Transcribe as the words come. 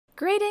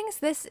Greetings,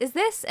 this is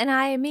this, and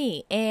I am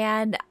me.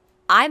 And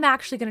I'm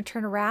actually going to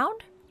turn around,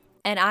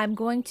 and I'm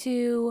going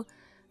to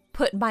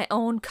put my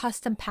own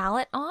custom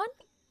palette on.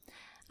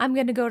 I'm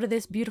going to go to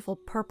this beautiful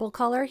purple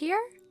color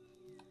here.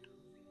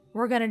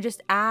 We're going to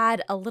just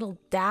add a little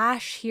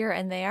dash here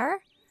and there.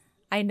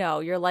 I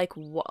know, you're like,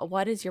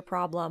 what is your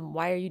problem?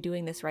 Why are you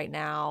doing this right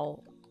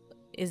now?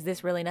 Is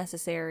this really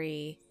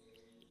necessary?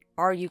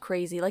 Are you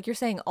crazy? Like, you're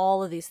saying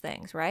all of these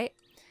things, right?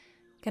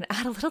 Gonna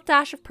add a little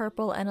dash of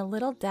purple and a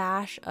little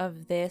dash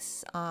of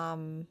this,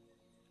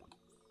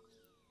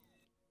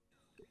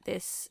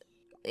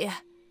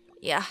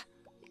 yeah,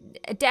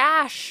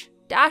 dash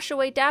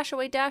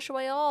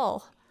away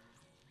all.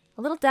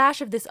 A little dash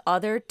of this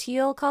other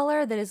teal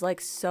color that is like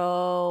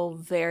so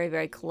very,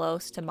 very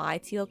close to my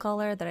teal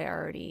color that I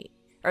already,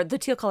 or the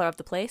teal color of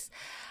the place.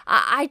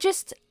 I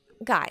just,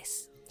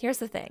 guys, here's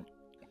the thing.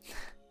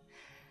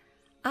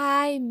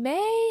 I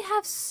may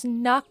have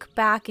snuck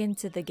back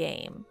into the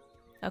game.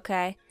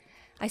 Okay,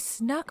 I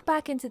snuck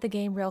back into the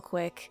game real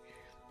quick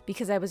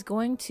because I was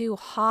going to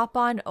hop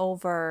on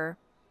over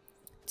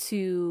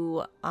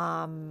to,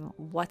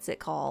 what's it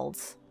called?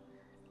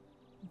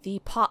 The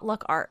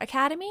Potluck Art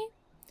Academy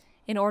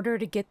in order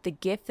to get the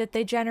gift that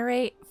they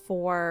generate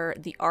for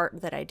the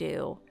art that I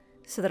do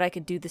so that I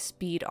could do the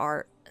speed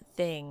art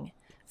thing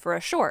for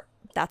a short.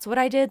 That's what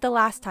I did the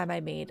last time I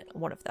made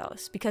one of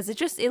those because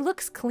it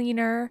looks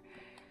cleaner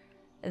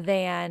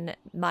than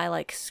my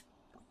like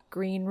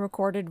screen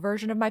recorded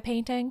version of my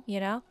painting, you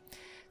know?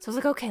 So I was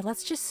like, okay,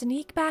 let's just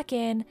sneak back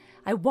in.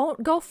 I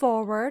won't go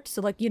forward. So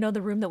like, you know,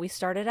 the room that we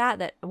started at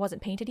that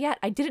wasn't painted yet,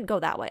 I didn't go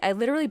that way. I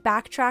literally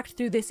backtracked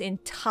through this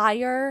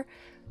entire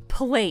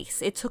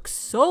place. It took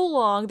so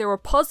long. There were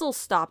puzzles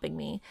stopping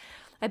me.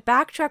 I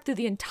backtracked through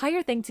the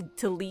entire thing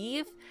to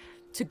leave,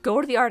 to go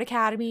to the art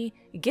academy,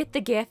 get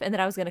the gift, and then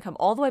I was going to come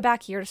all the way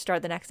back here to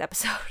start the next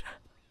episode.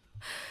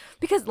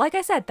 Because like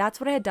I said, that's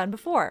what I had done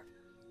before.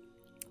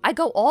 I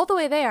go all the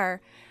way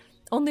there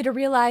only to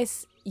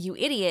realize, you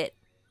idiot,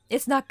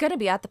 it's not going to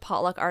be at the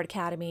Potluck Art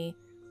Academy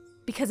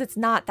because it's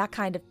not that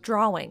kind of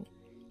drawing.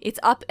 It's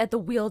up at the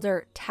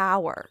Wielder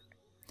Tower.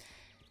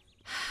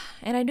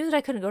 And I knew that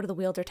I couldn't go to the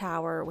Wielder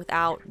Tower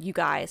without you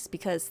guys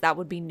because that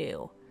would be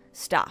new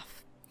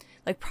stuff.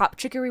 Like,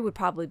 Chicory would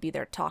probably be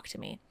there to talk to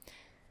me.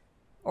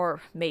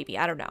 Or maybe,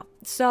 I don't know.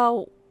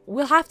 So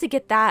we'll have to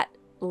get that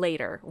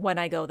later when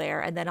I go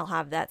there, and then I'll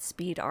have that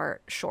speed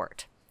art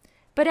short.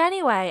 But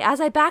anyway, as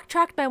I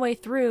backtracked my way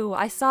through,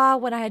 I saw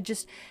when I had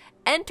just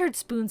entered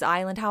Spoon's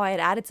Island how I had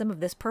added some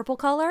of this purple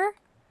color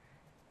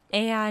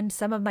and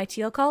some of my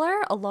teal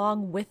color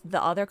along with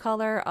the other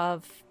colors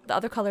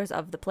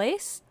of the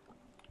place.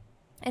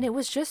 And it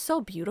was just so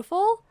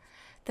beautiful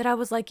that I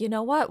was like, you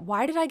know what?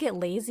 Why did I get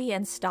lazy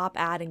and stop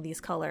adding these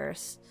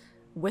colors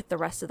with the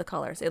rest of the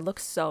colors? It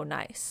looks so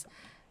nice.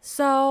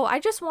 So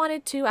I just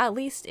wanted to, at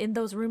least in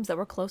those rooms that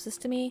were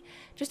closest to me,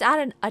 just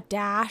add a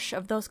dash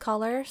of those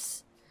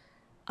colors.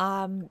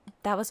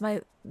 That was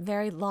my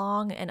very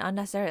long and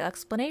unnecessary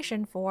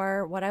explanation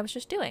for what I was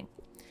just doing.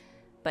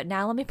 But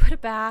now let me put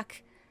it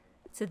back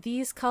to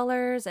these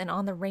colors, and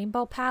on the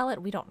rainbow palette,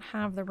 we don't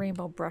have the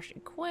rainbow brush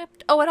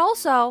equipped. Oh, and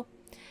also,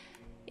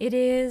 it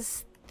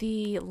is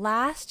the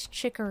last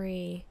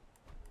Chicory,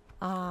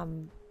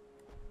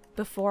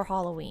 before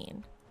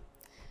Halloween.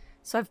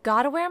 So I've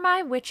got to wear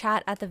my witch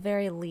hat at the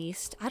very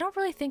least. I don't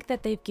really think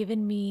that they've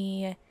given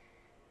me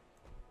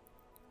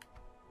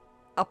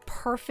a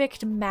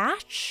perfect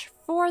match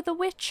for the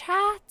witch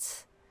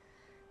hat.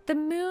 The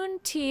moon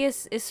tee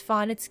is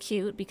fun. It's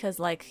cute because,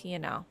 like, you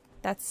know,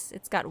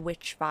 it's got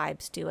witch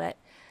vibes to it.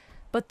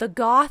 But the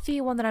gothy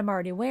one that I'm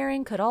already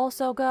wearing could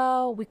also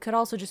go. We could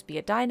also just be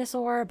a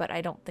dinosaur, but I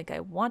don't think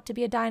I want to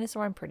be a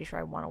dinosaur. I'm pretty sure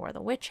I want to wear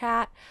the witch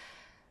hat.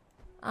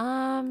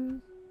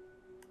 So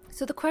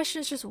the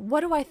question is just,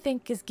 what do I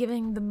think is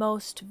giving the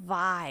most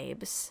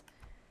vibes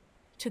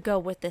to go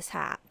with this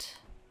hat?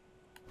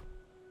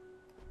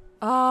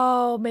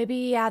 Oh, maybe,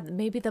 yeah,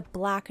 maybe the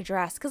black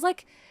dress. Because,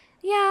 like,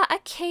 yeah, a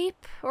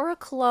cape or a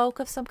cloak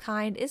of some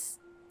kind is,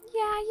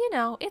 yeah, you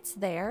know, it's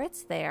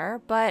there.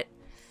 But,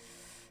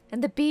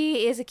 and the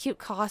bee is a cute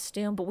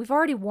costume, but we've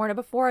already worn it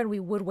before and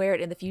we would wear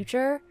it in the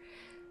future.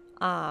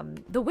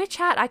 The witch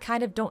hat, I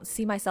kind of don't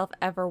see myself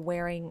ever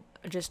wearing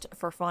just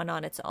for fun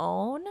on its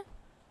own.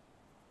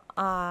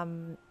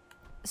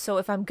 So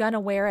if I'm gonna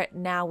wear it,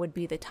 now would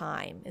be the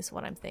time, is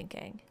what I'm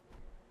thinking.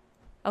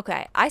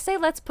 Okay, I say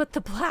let's put the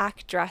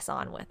black dress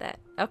on with it.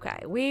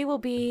 Okay, we will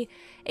be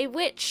a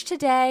witch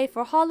today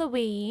for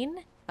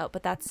Halloween. Oh,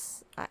 but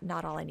that's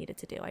not all I needed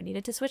to do. I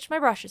needed to switch my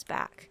brushes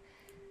back.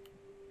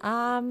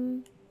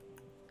 So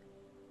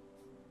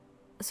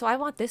I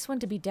want this one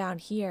to be down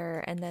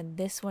here, and then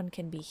this one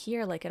can be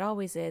here like it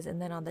always is,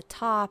 and then on the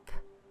top,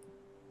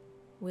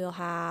 we'll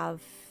have,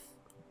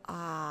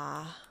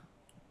 the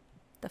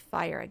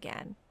fire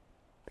again.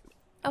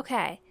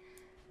 Okay.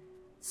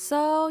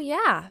 So,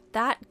 yeah,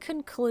 that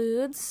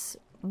concludes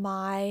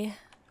my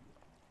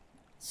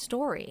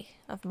story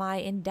of my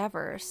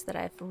endeavors that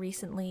I've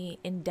recently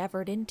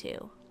endeavored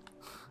into.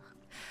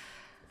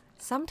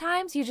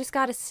 Sometimes you just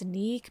gotta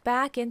sneak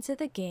back into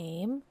the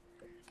game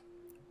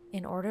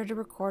in order to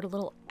record a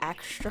little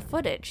extra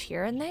footage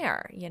here and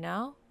there, you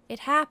know? It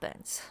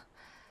happens.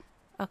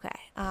 Okay,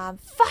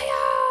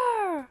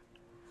 fire!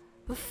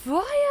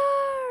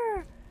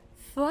 Fire!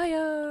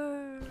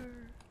 Fire!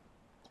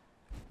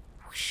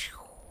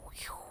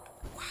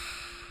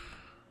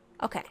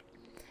 Okay,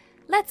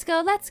 let's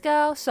go, let's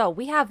go. So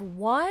we have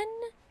one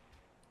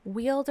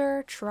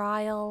wielder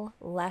trial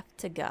left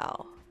to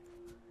go.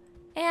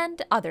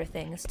 And other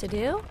things to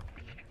do.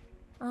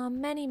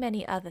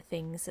 Many other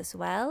things as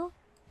well.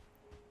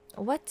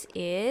 What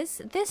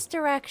is this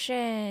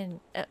direction?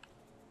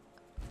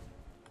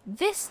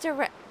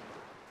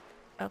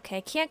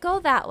 Okay, can't go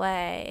that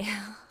way.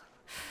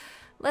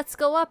 Let's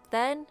go up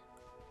then.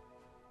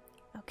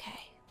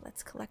 Okay,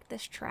 let's collect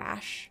this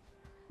trash.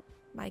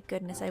 My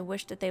goodness, I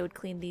wish that they would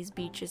clean these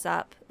beaches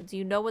up. Do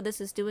you know what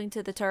this is doing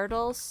to the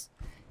turtles?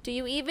 Do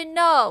you even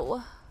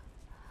know?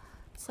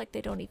 It's like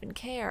they don't even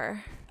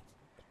care.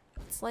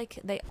 It's like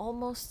they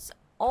almost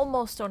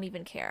don't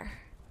even care.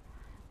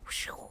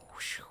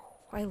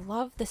 I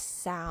love the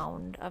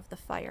sound of the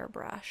fire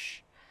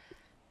brush.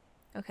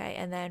 Okay,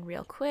 and then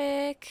real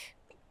quick,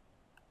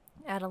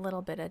 add a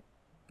little bit of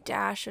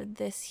dash of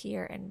this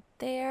here and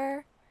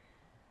there,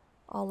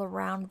 all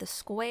around the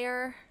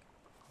square.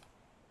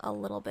 A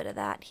little bit of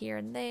that here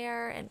and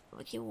there, and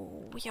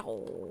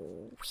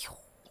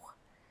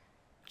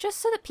just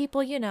so that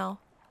people, you know,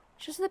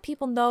 just so that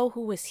people know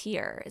who was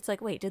here. It's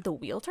like, wait, did the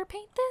wielder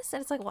paint this?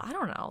 And it's like, well, I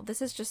don't know.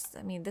 This is just,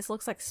 I mean, this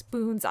looks like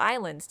Spoon's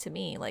Islands to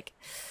me. Like,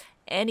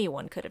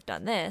 anyone could have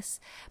done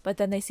this. But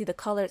then they see the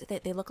colors,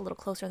 they look a little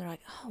closer, and they're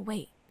like, oh,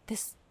 wait,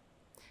 this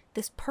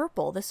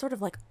purple, this sort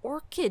of like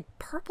orchid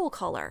purple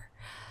color.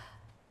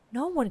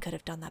 No one could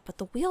have done that but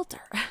the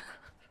wielder.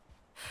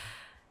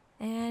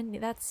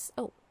 And that's,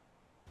 oh,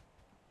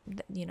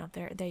 you know,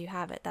 there you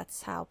have it.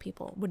 That's how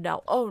people would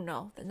know. Oh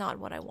no, not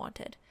what I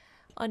wanted.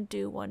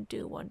 Undo,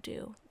 undo,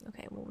 undo.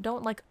 Okay, well,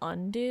 don't like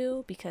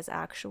undo, because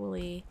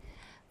actually,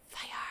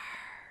 fire,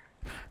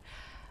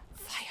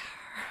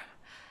 fire.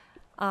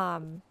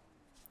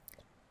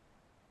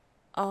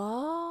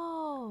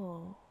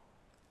 Oh,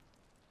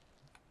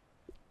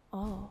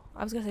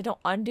 I was gonna say don't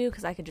undo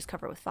because I could just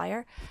cover it with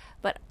fire,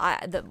 but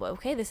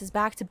okay, this is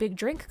back to big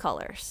drink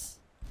colors.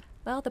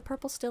 Well, the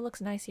purple still looks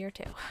nice here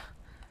too.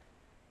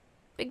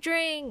 Big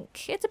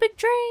drink! It's a big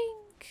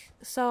drink!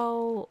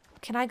 So,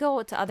 can I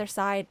go to other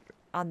side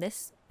on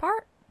this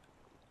part?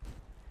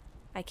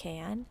 I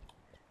can.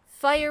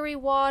 Fiery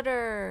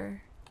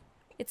water!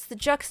 It's the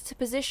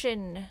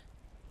juxtaposition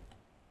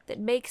that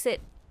makes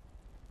it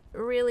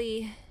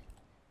really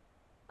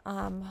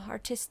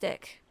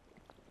artistic.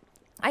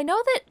 I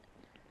know that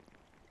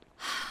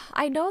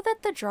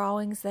the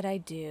drawings that I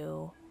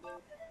do.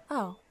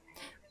 Oh.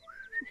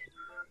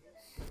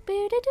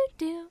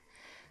 Boo-doo-doo-doo.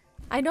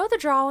 I know the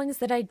drawings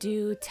that I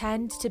do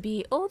tend to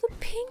be, oh, the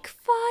pink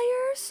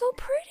fire, so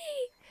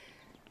pretty.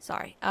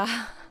 Sorry.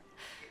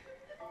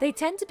 They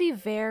tend to be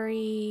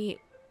very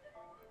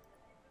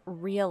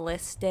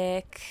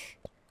realistic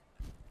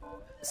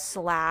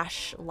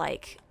 /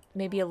 like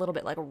maybe a little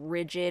bit like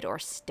rigid or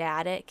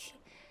static.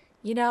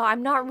 You know,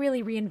 I'm not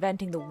really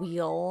reinventing the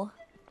wheel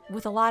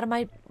with a lot of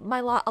my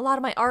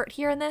art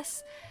here in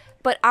this,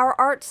 but our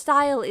art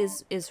style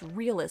is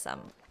realism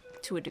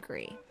to a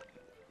degree.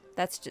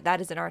 That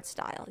is an art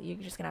style. You're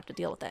just gonna have to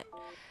deal with it.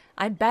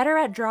 I'm better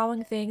at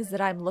drawing things that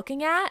I'm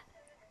looking at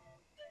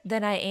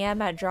than I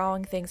am at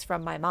drawing things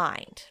from my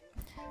mind.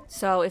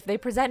 So if they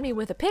present me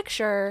with a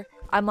picture,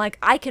 I'm like,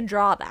 I can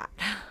draw that.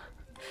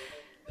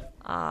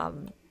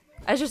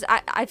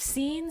 I've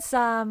seen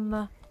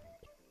some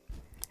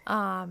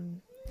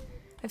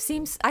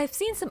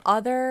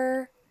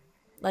other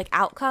like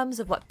outcomes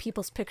of what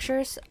people's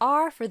pictures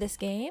are for this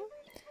game.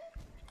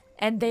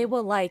 And they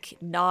will, like,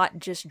 not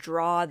just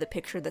draw the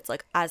picture that's,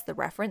 like, as the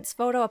reference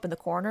photo up in the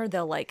corner.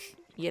 They'll, like,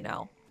 you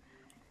know,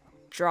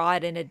 draw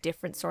it in a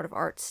different sort of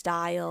art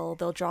style.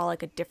 They'll draw,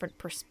 like, a different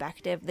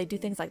perspective. They do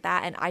things like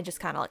that. And I just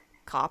kind of, like,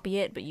 copy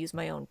it, but use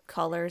my own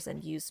colors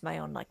and use my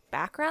own, like,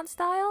 background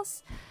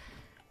styles.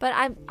 But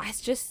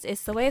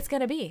it's the way it's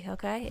gonna be,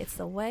 okay? It's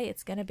the way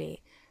it's gonna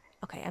be.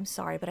 Okay, I'm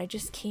sorry, but I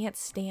just can't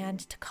stand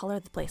to color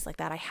the place like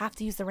that. I have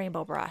to use the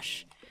rainbow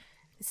brush.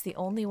 It's the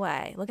only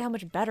way. Look how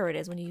much better it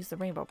is when you use the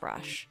rainbow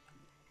brush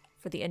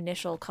for the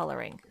initial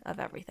coloring of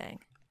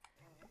everything.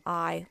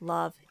 I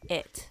love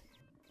it.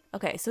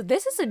 Okay, so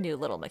this is a new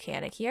little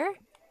mechanic here.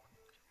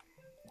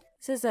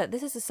 This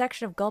is a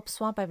section of Gulp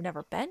Swamp I've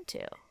never been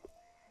to.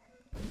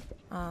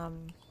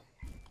 And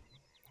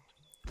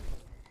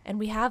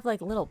we have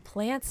like little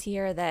plants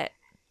here that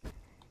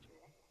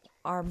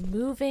are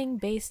moving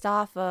based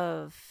off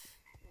of,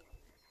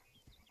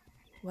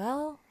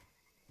 well,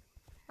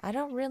 I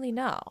don't really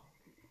know.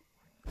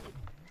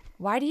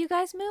 Why do you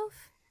guys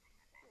move?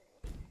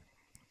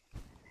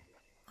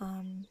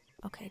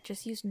 Okay,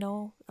 just use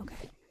no,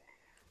 okay.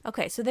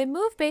 Okay, so they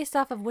move based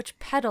off of which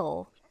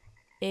petal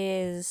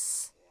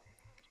is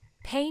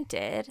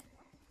painted.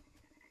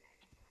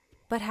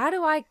 But how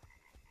do I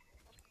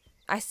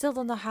I still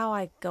don't know how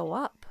I go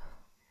up.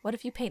 What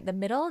if you paint the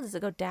middle? Does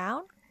it go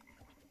down?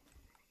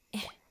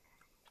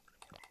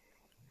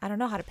 I don't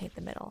know how to paint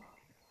the middle.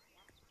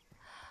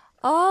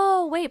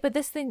 Oh, wait, but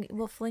this thing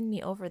will fling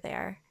me over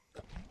there.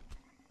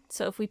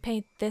 So if we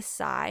paint this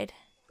side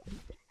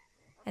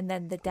and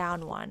then the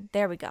down one,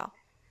 there we go.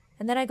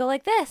 And then I go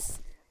like this.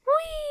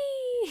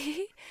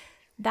 Whee!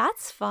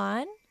 That's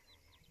fun.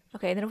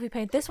 Okay, and then if we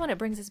paint this one, it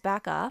brings us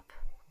back up.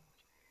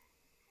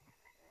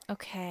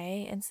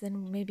 Okay, and so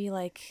then maybe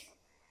like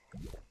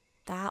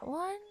that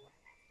one.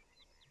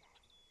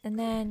 And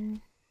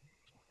then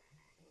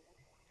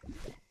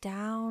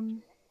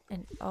down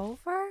and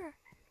over.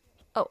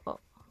 Oh.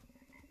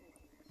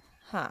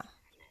 Huh.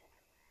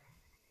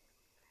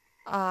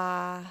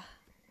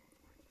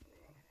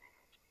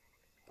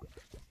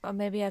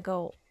 Maybe I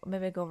go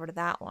over to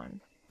that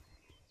one.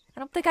 I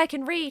don't think I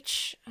can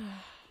reach.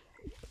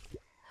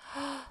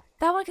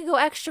 That one can go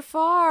extra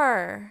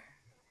far.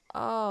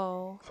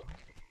 Oh.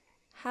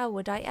 How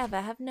would I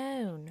ever have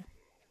known?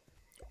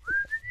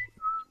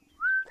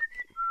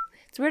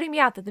 It's weirding me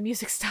out that the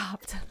music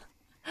stopped.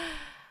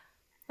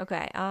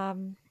 Okay,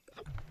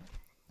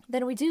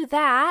 then we do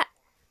that.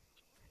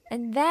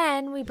 And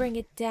then we bring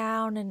it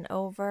down and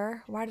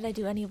over. Why did I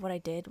do any of what I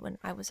did when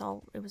it was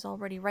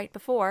already right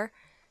before?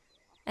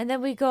 And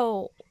then we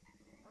go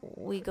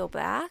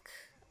back.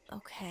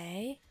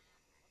 Okay.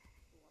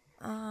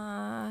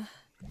 Okay.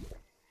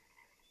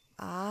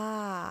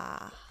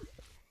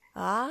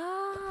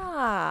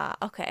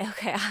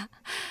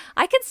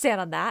 I can stand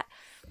on that.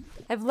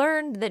 I've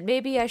learned that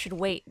maybe I should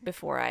wait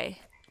before I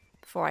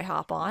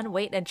hop on.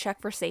 Wait and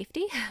check for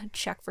safety.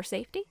 Check for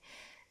safety.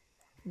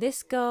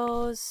 This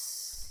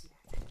goes...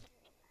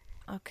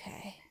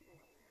 Okay.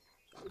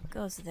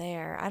 Goes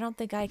there. I don't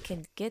think I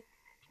can get...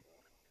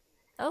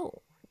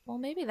 Oh. Well,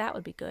 maybe that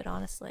would be good,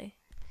 honestly.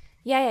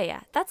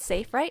 Yeah. That's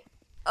safe, right?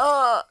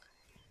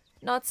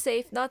 Not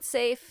safe. Not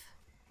safe.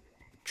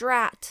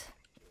 Drat.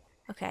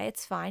 Okay,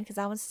 it's fine, because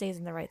that one stays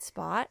in the right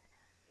spot.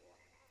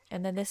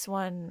 And then this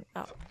one...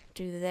 Oh,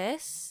 do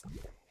this.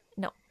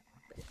 No.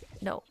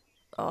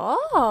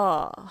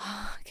 Oh!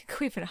 I can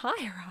go even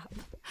higher up.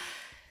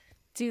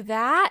 Do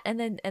that, and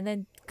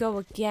then go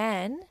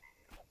again.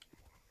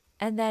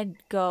 And then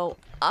go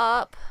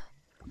up.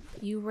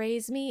 You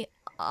raise me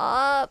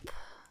up.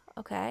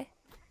 Okay.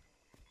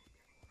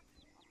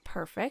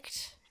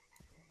 Perfect.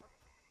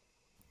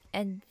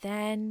 And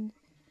then...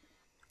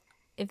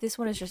 If this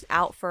one is just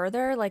out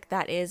further, like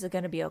that is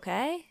going to be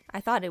okay. I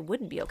thought it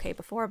wouldn't be okay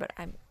before, but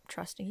I'm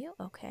trusting you.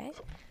 Okay.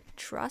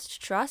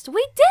 Trust.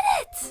 We did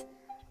it!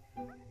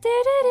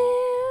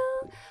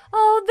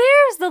 Oh,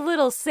 there's the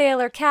little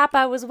sailor cap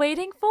I was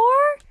waiting for.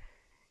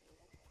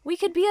 We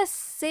could be a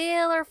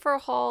sailor for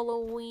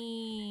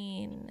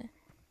Halloween.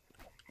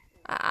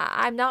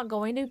 I'm not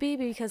going to be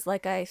because,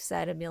 like I've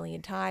said a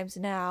million times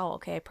now,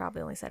 okay, I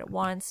probably only said it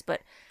once,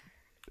 but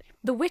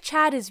the witch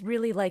hat is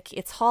really like,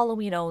 it's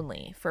Halloween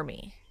only for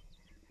me.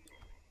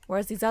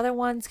 Whereas these other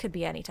ones could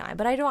be anytime.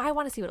 But I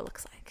want to see what it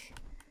looks like.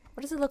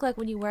 What does it look like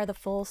when you wear the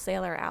full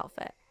sailor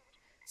outfit?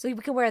 So you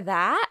can wear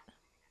that.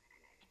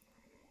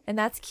 And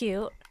that's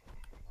cute.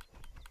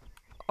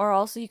 Or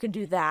also you can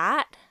do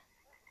that.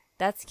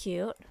 That's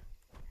cute.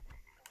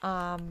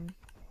 You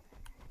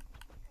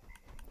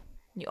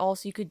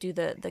could do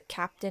the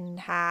captain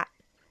hat.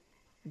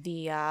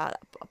 The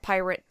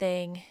pirate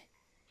thing.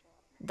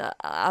 The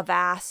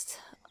Avast,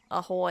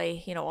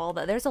 Ahoy, you know, all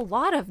that. There's a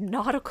lot of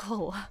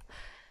nautical...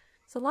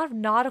 There's a lot of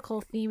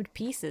nautical themed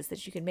pieces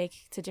that you can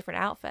make to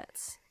different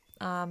outfits.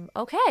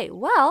 Okay,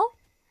 well,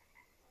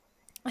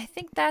 I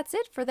think that's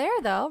it for there,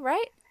 though,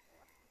 right?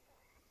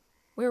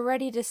 We're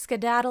ready to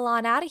skedaddle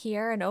on out of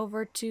here and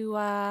over to,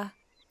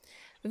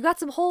 we've got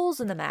some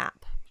holes in the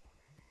map.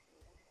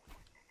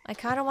 I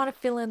kind of want to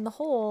fill in the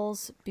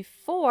holes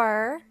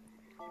before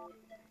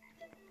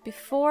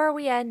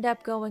we end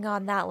up going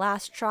on that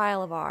last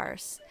trial of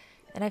ours.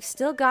 And I've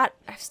still got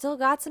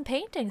some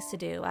paintings to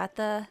do at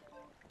the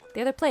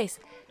other place.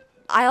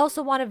 I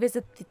also want to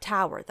visit the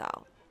tower,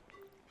 though.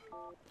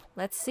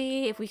 Let's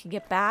see if we can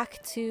get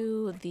back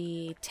to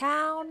the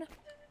town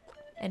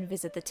and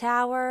visit the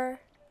tower.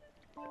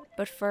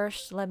 But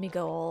first, let me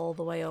go all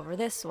the way over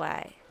this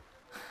way.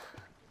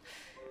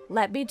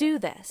 Let me do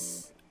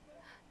this.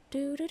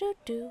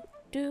 Do-do-do-do,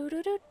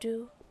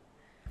 do-do-do-do.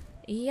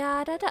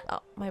 Ya-da-da.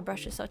 Oh, my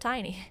brush is so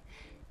tiny.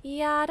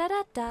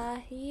 Ya-da-da-da,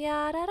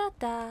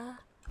 ya-da-da-da.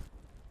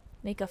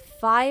 Make a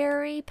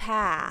fiery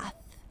path.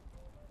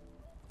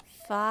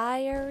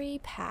 Fiery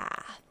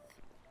path.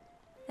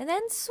 And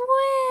then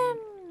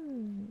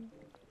swim.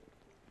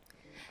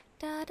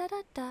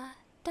 Da-da-da-da,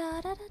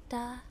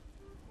 da-da-da-da.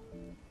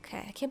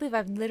 Okay, I can't believe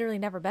I've literally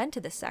never been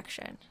to this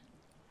section.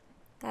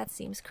 That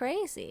seems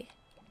crazy.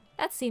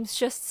 That seems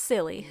just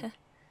silly.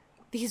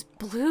 These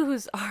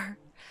blues are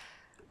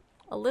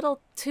a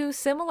little too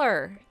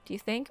similar. Do you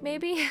think,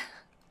 maybe?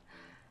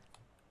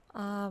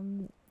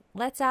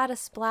 Let's add a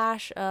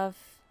splash of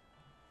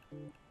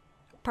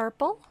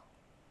purple.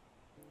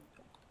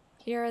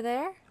 Here or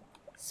there.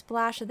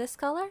 Splash of this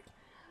color.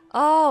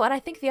 Oh, and I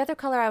think the other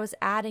color I was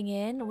adding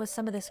in was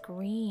some of this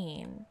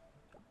green.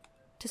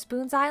 To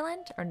Spoon's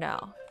Island? Or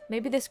no?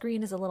 Maybe this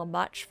green is a little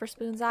much for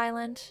Spoon's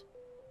Island.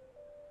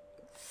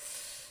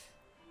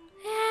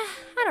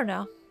 I don't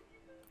know.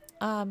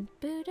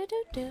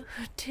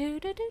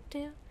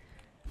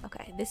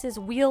 Okay, this is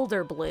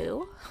Wielder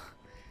Blue.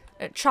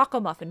 Choco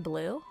Muffin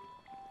Blue.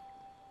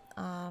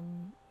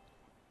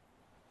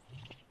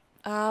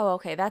 Oh,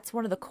 okay, that's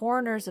one of the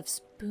corners of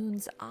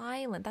Spoon's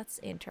Island. That's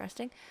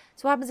interesting.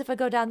 So what happens if I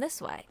go down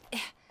this way?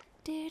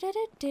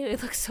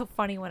 It looks so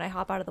funny when I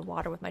hop out of the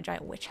water with my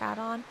giant witch hat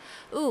on.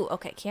 Ooh,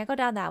 okay, can't go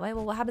down that way.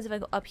 Well, what happens if I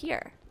go up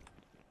here?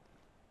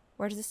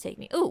 Where does this take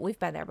me? Ooh, we've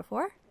been there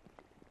before.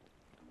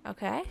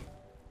 Okay,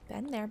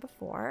 been there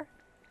before.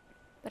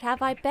 But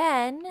have I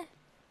been...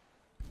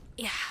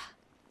 Yeah,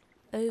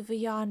 over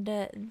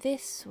yonder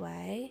this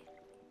way?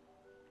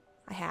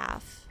 I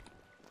have.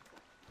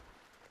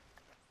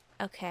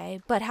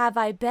 Okay, but have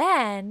I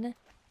been...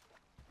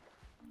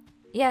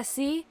 Yeah,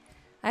 see?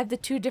 I have the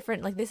two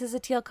different, like this is a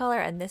teal color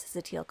and this is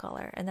a teal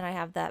color. And then I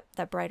have that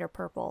brighter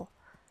purple.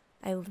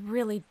 I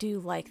really do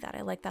like that.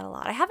 I like that a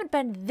lot. I haven't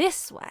been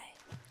this way,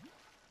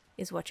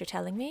 is what you're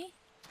telling me.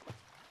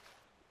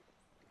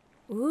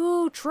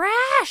 Ooh,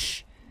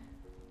 trash!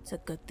 It's a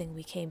good thing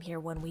we came here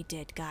when we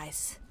did,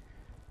 guys.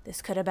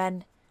 This could have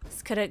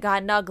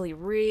gotten ugly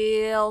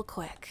real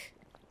quick.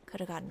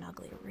 Could have gotten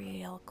ugly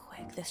real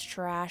quick. This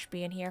trash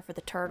being here for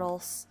the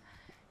turtles.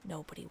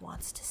 Nobody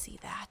wants to see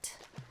that.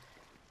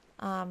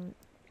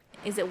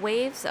 Is it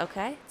waves?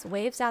 Okay, it's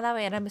waves down that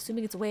way, and I'm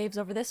assuming it's waves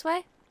over this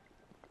way?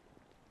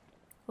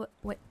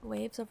 What,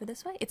 waves over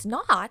this way? It's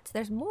not.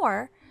 There's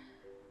more.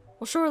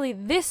 Well, surely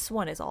this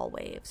one is all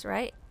waves,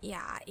 right?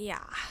 Yeah,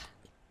 yeah.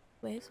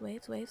 Waves,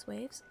 waves, waves,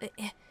 waves.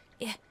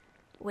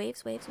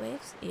 Waves, waves,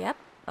 waves. Yep.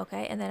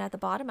 Okay, and then at the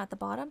bottom,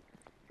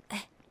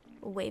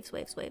 waves,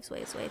 waves, waves,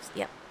 waves, waves.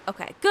 Yep.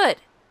 Okay, good.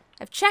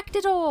 I've checked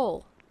it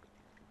all.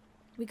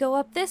 We go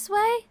up this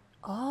way?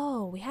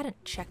 Oh, we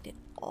hadn't checked it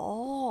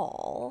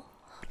all.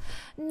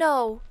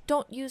 No,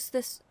 don't use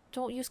this.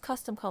 Don't use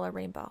custom color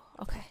rainbow.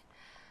 Okay.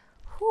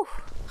 Whew.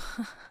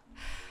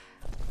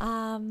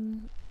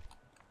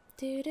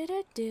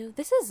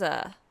 This is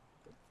a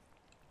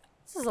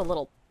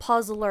little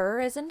puzzler,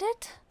 isn't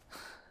it?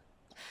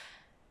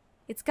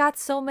 It's got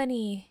so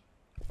many...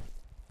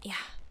 Yeah.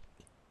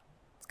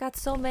 It's got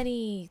so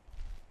many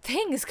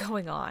things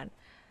going on.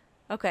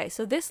 Okay,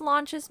 so this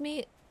launches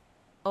me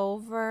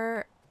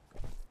over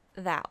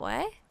that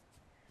way.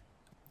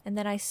 And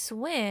then I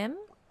swim.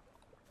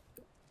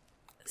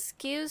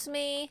 Excuse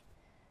me.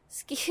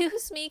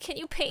 Excuse me, can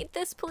you paint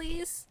this,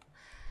 please?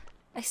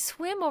 I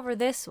swim over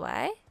this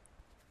way.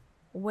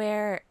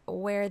 Where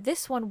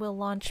this one will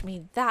launch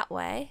me that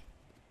way.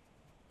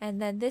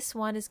 And then this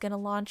one is going to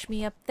launch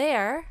me up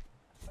there.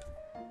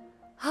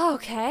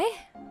 Okay.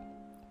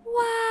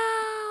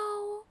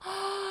 Wow.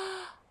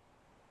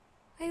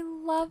 I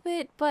love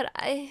it, but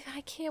I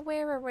can't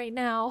wear it right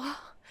now.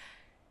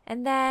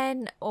 And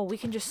then, oh, we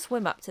can just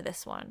swim up to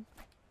this one.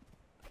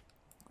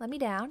 Let me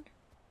down.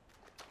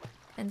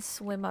 And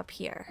swim up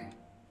here.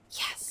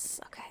 Yes.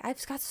 Okay,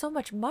 I've got so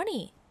much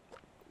money.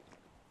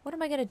 What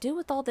am I going to do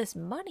with all this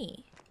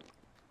money?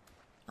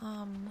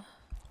 I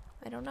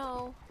don't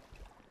know.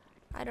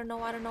 I don't know.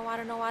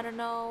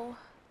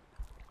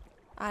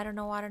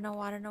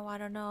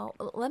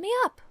 Let me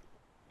up.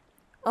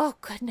 Oh,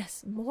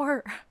 goodness.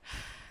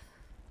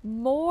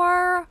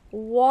 More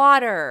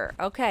water.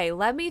 Okay,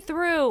 let me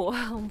through.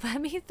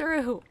 Let me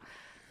through.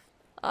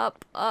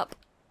 Up.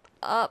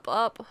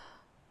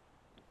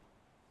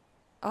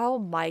 Oh,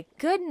 my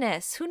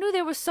goodness. Who knew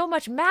there was so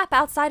much map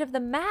outside of the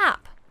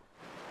map?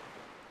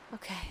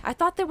 Okay, I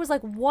thought there was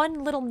like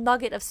one little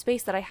nugget of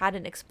space that I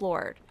hadn't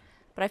explored.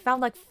 But I found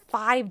like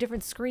 5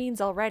 different screens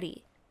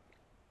already.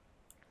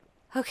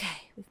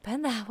 Okay, we've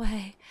been that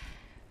way.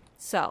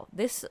 So,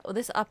 this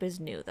up is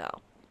new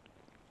though.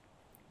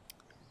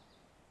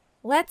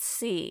 Let's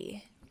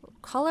see.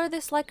 Color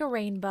this like a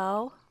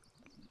rainbow.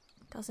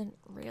 Doesn't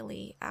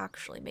really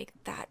actually make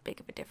that big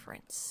of a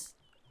difference.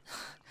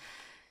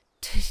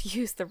 To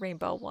use the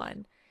rainbow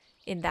one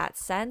in that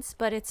sense,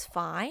 but it's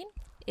fine.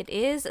 It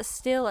is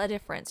still a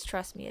difference.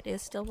 Trust me, it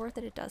is still worth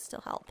it. It does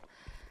still help.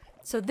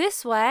 So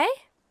this way,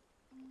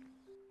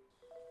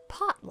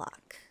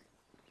 potluck.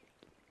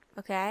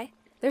 Okay.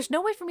 There's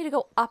no way for me to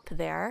go up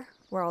there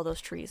where all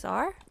those trees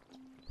are.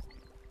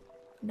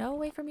 No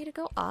way for me to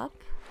go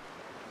up.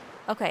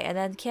 Okay, and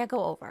then can't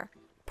go over.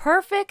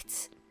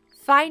 Perfect.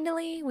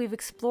 Finally, we've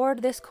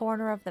explored this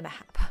corner of the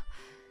map.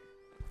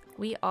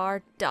 We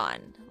are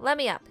done. Let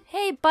me up.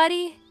 Hey,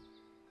 buddy.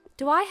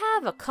 Do I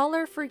have a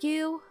color for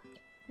you?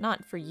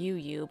 Not for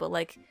you, but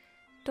like,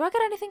 do I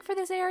got anything for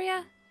this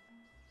area?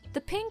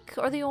 The pink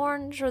or the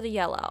orange or the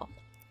yellow?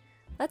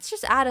 Let's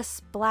just add a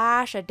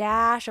splash, a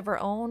dash of our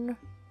own.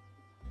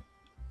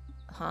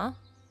 Huh?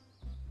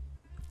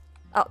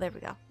 Oh, there we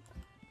go.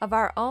 Of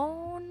our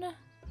own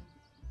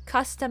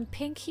custom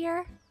pink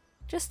here.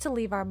 Just to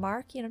leave our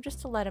mark, you know,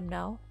 just to let him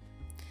know.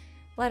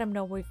 Let him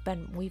know we've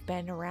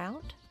been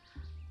around.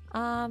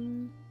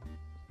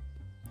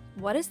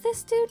 What does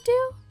this dude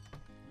do?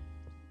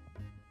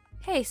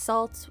 Hey,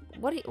 Salt,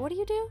 what do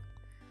you do?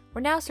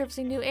 We're now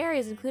surfacing new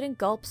areas, including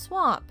Gulp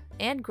Swamp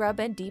and Grub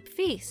and Deep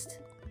Feast.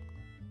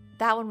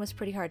 That one was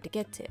pretty hard to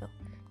get to.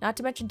 Not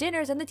to mention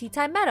dinners and the Tea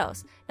Time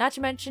Meadows. Not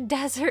to mention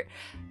Desert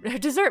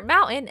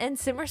Mountain and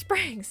Simmer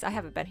Springs. I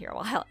haven't been here a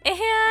while.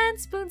 And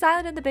Spoons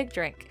Island and the Big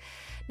Drink.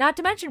 Not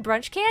to mention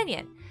Brunch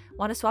Canyon.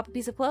 Want to swap a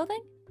piece of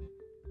clothing?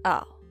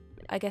 Oh,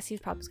 I guess he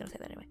was probably going to say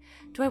that anyway.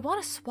 Do I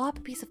want to swap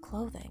a piece of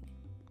clothing?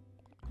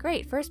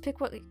 Great, first pick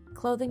what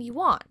clothing you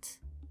want.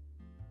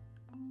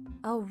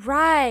 Oh,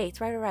 right.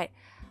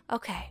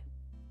 Okay.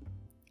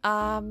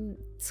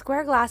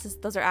 Square glasses,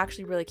 those are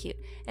actually really cute.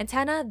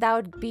 Antenna, that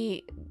would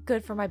be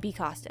good for my bee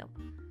costume.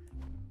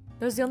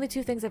 Those are the only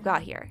two things I've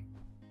got here.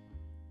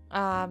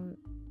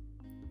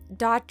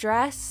 Dot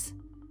dress,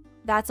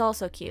 that's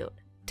also cute.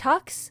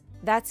 Tux,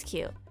 that's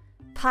cute.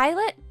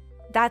 Pilot,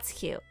 that's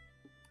cute.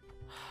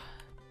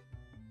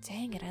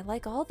 Dang it, I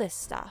like all this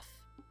stuff.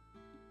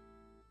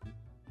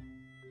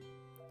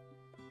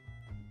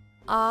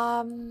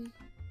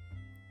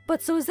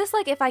 But so is this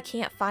like if I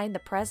can't find the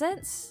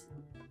presents?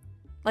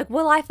 Like,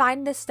 will I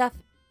find this stuff?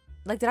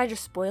 Like, did I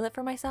just spoil it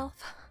for myself?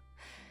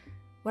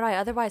 Would I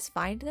otherwise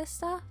find this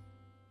stuff?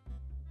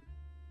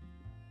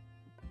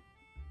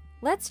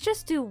 Let's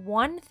just do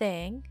one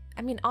thing.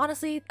 I mean,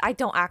 honestly, I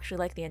don't actually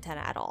like the antenna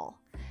at all.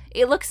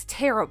 It looks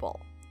terrible.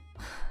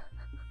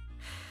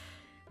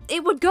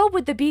 It would go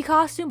with the bee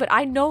costume, but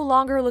I no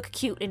longer look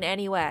cute in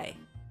any way.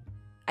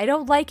 I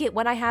don't like it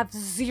when I have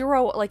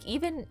zero, like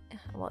even,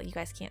 well, you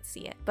guys can't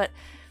see it, but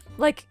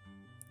like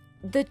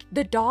the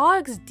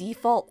dog's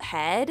default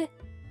head,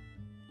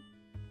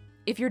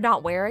 if you're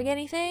not wearing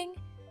anything,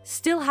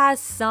 still has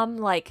some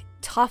like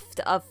tuft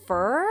of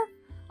fur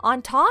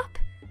on top.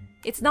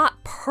 It's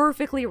not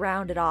perfectly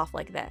rounded off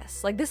like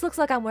this. Like this looks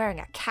like I'm wearing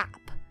a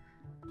cap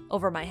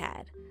over my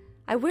head.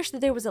 I wish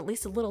that there was at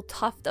least a little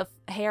tuft of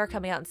hair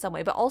coming out in some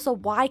way, but also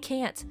why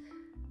can't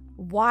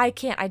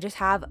I just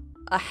have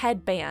a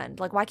headband?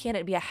 Like why can't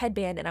it be a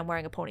headband and I'm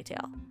wearing a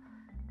ponytail?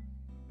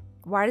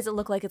 Why does it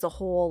look like it's a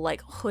whole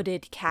like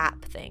hooded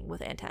cap thing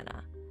with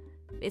antenna?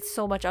 It's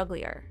so much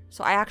uglier.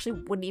 So I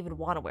actually wouldn't even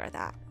want to wear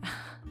that. I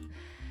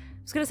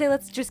was gonna say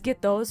let's just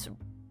get those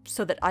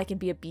so that I can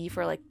be a bee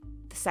for like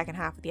the second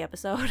half of the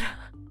episode.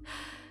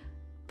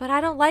 But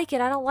I don't like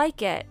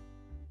it.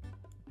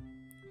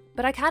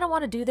 But I kind of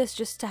want to do this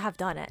just to have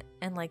done it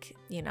and like,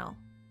 you know,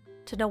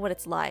 to know what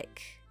it's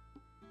like.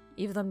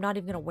 Even though I'm not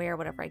even going to wear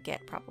whatever I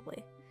get,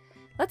 probably.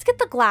 Let's get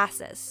the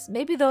glasses.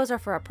 Maybe those are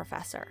for a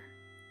professor.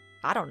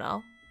 I don't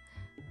know.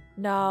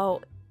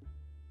 No.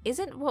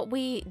 Isn't what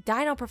we...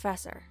 Dino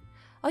professor.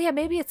 Oh yeah,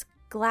 maybe it's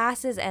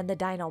glasses and the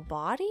dino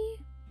body?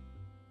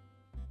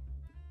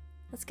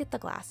 Let's get the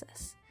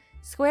glasses.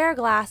 Square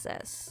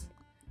glasses.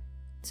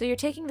 So you're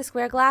taking the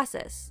square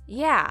glasses?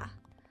 Yeah.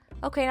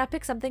 Okay, now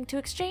pick something to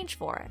exchange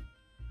for it.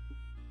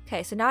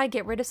 Okay, so now I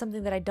get rid of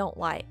something that I don't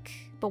like.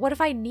 But what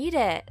if I need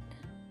it?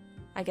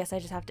 I guess I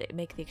just have to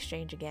make the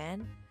exchange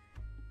again.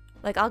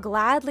 Like, I'll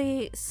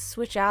gladly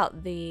switch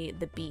out the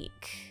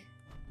beak.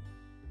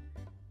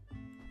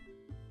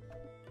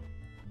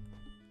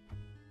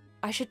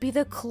 I should be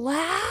the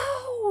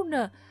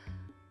clown!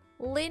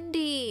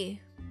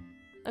 Lindy!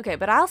 Okay,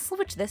 but I'll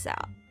switch this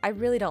out. I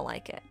really don't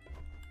like it.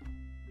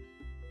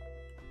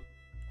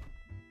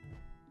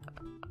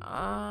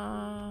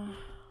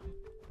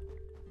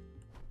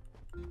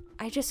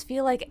 I just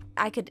feel like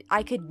I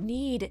could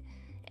need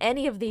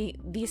any of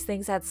these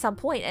things at some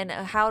point, and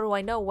how do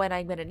I know when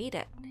I'm gonna need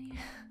it?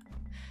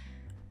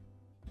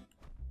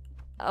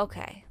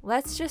 Okay,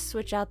 let's just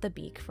switch out the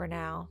beak for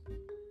now.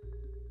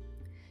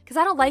 Because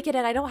I don't like it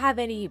and I don't have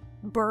any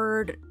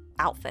bird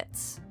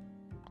outfits.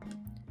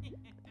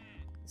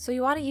 So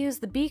you want to use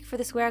the beak for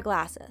the square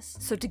glasses.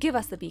 So to give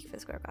us the beak for the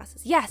square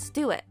glasses. Yes,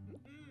 do it.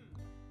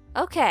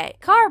 Okay,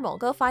 Carmel,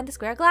 go find the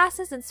square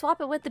glasses and swap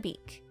it with the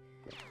beak.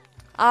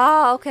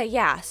 Oh, okay,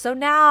 yeah. So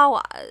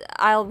now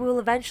we'll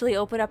eventually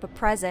open up a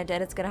present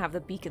and it's going to have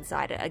the beak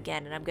inside it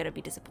again and I'm going to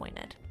be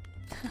disappointed.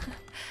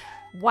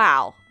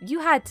 Wow, you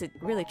had to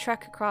really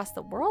trek across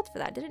the world for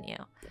that, didn't you?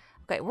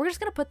 Okay, we're just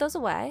going to put those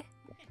away.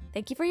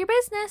 Thank you for your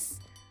business.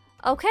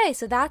 Okay,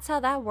 so that's how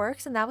that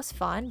works and that was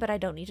fun, but I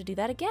don't need to do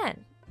that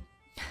again.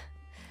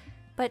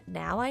 But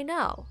now I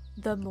know.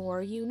 The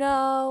more you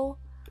know.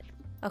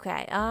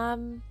 Okay,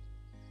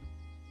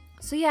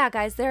 so yeah,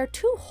 guys, there are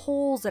two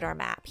holes in our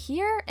map,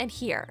 here and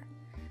here.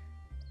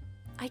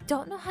 I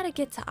don't know how to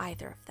get to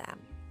either of them.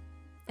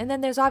 And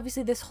then there's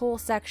obviously this whole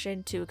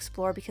section to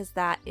explore because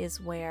that is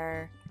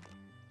where...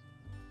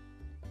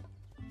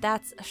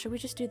 Should we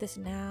just do this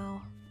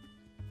now?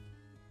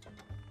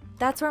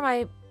 That's where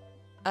my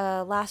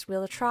last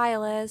wheel of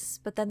trial is,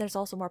 but then there's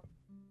also more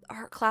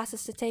art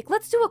classes to take.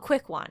 Let's do a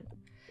quick one.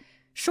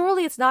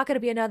 Surely it's not going to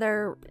be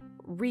another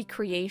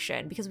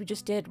recreation because we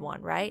just did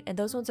one, right? And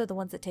those ones are the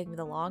ones that take me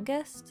the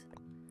longest.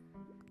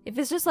 If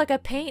it's just like a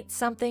paint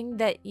something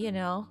that, you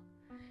know,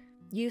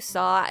 you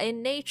saw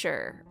in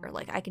nature, or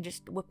like I can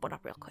just whip one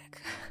up real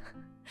quick.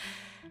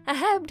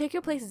 Ahem, take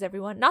your places,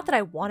 everyone. Not that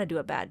I want to do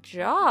a bad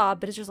job,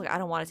 but it's just like I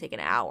don't want to take an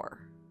hour.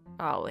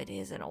 Oh, it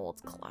is an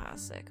old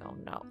classic. Oh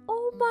no.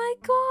 Oh my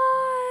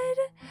god.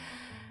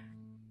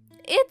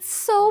 It's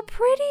so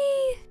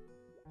pretty.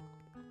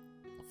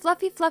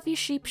 Fluffy Fluffy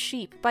Sheep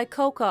Sheep by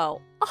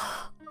Coco.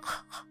 Oh.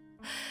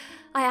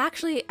 I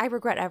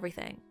regret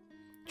everything.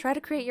 Try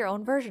to create your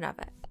own version of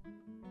it.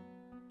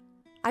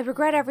 I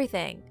regret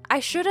everything. I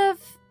should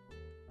have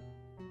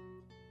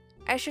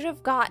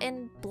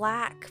gotten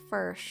black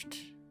first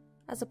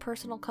as a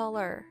personal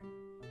color.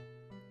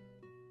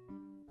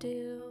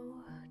 Do.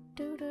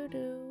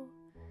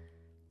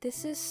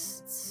 This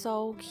is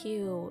so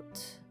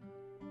cute.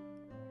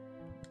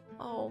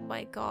 Oh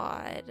my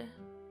god.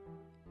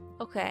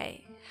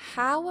 Okay,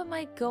 how am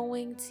I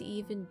going to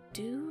even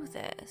do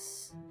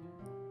this?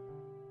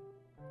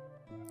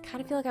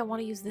 Kind of feel like I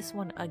want to use this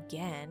one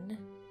again.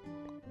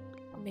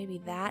 Or maybe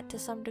that to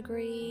some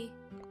degree.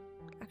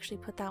 Actually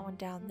put that one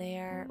down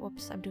there.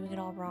 Whoops, I'm doing it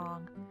all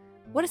wrong.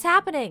 What is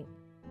happening?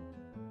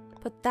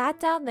 Put that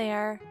down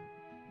there.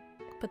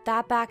 Put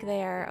that back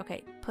there.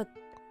 Okay, put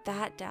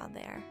that down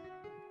there.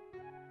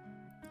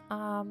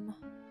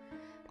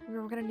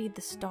 We're gonna need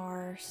the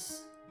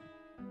stars.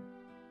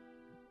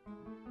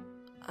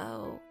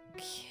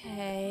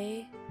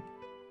 Okay.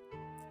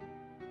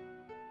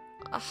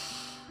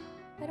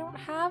 I don't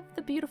have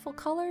the beautiful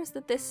colors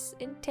that this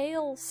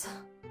entails.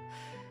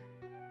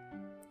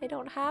 I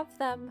don't have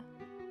them.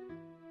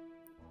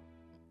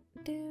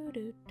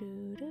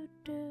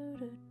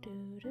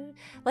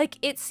 Like,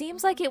 it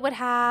seems like it would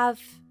have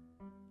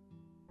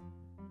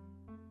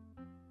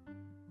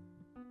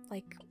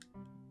like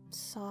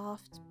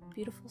soft,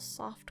 beautiful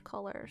soft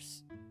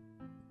colors.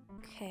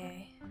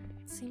 Okay.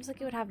 It seems like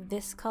it would have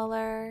this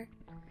color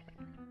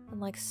and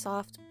like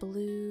soft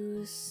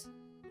blues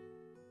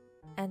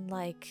and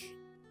like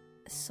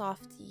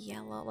soft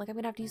yellow. Like I'm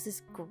gonna have to use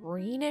this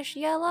greenish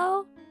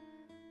yellow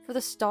for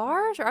the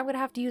stars, or I'm gonna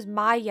have to use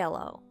my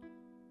yellow.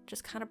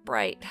 Just kind of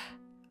bright.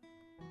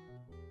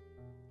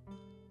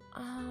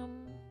 I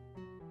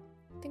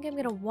think I'm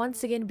gonna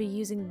once again be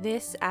using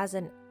this as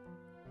an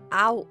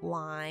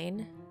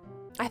outline.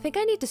 I think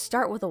I need to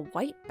start with a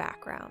white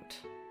background.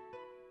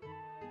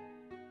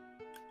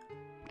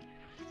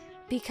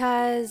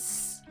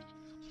 Because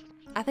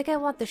I think I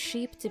want the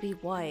sheep to be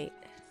white.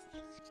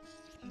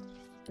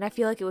 And I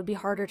feel like it would be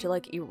harder to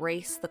like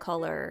erase the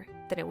color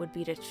than it would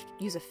be to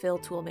use a fill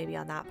tool maybe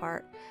on that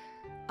part.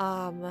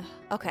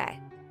 Okay.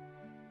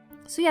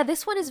 So yeah,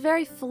 this one is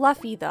very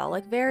fluffy though,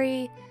 like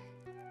very,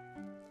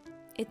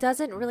 it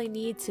doesn't really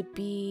need to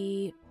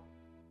be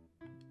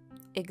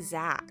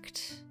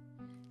exact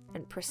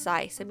and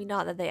precise. I mean,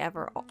 not that they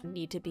ever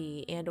need to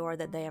be and or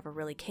that they ever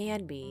really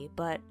can be,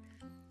 but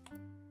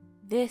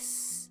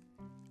this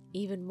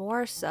even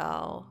more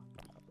so.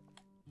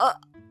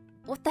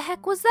 What the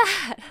heck was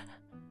that?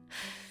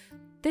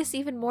 This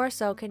even more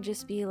so can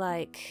just be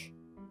like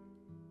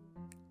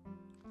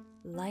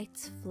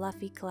light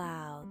fluffy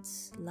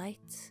clouds,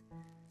 light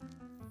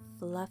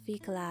fluffy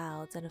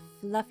clouds and a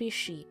fluffy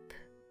sheep.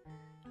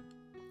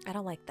 I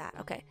don't like that.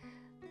 Okay.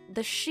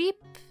 The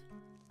sheep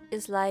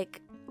is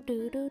like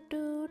do do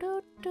do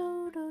do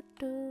do do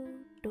do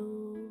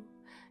do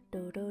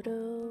do do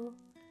do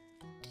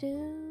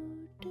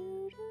do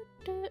do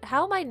do.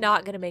 How am I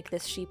not gonna make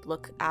this sheep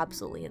look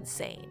absolutely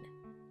insane?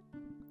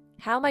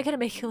 How am I gonna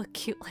make it look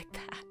cute like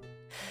that?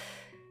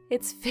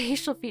 Its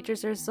facial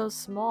features are so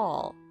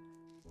small.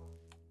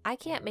 I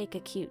can't make a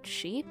cute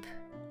sheep.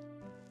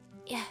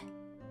 Yeah.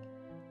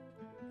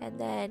 And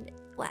then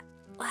what?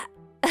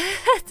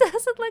 It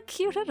doesn't look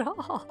cute at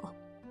all.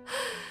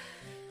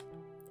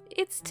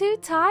 It's too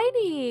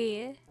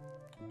tiny.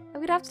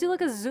 I'm gonna have to do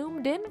like a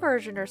zoomed in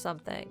version or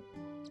something.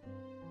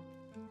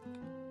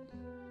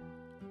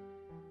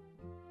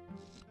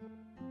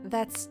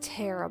 That's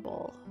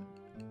terrible.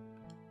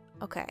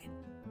 Okay.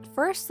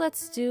 First,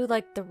 let's do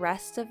like the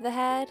rest of the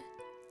head.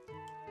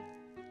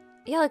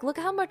 Yeah, like look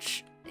how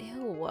much...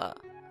 Ew.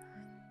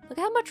 Look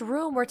how much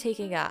room we're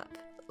taking up.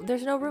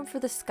 There's no room for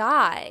the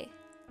sky.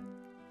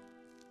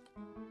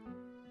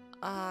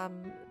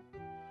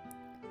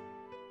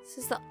 This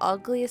is the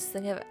ugliest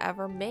thing I've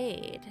ever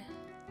made.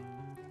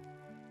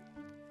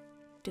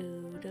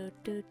 Do do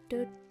do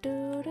do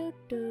do do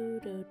do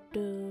do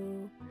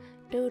do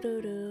do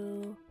do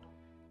do.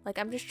 Like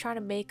I'm just trying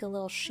to make a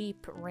little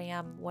sheep,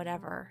 ram,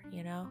 whatever,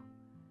 you know?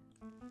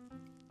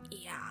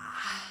 Yeah.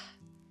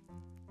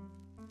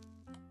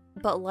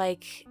 But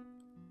like,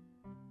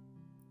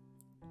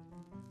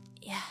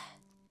 yeah.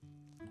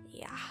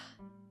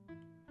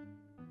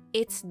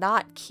 It's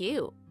not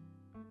cute.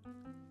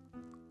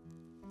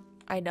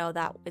 I know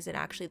that isn't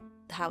actually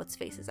how its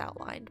face is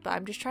outlined, but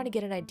I'm just trying to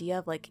get an idea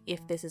of like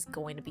if this is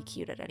going to be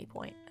cute at any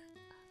point.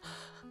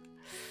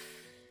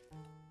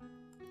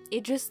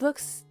 It just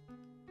looks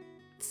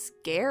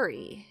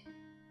scary.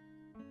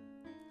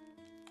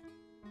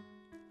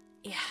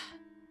 Yeah.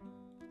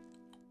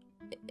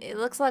 It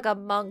looks like a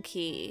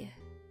monkey.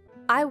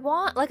 I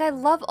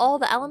love all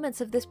the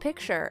elements of this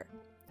picture.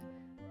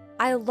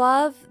 I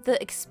love the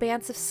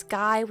expansive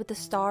sky with the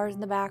stars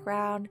in the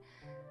background.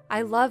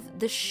 I love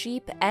the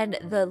sheep and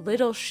the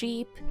little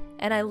sheep.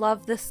 And I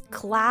love this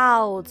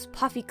clouds,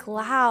 puffy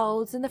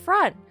clouds in the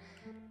front.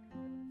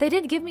 They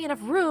didn't give me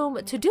enough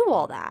room to do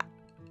all that.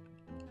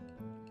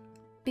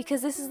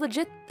 Because this is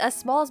legit as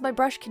small as my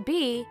brush can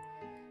be.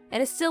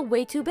 And it's still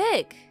way too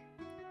big.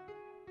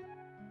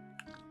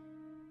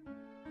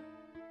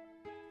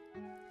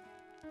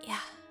 Yeah.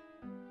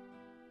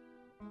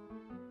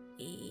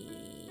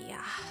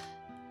 Yeah.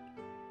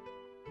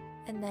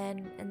 And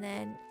then,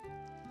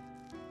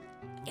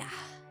 yeah.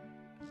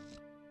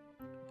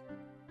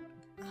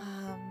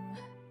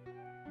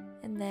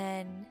 And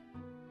then,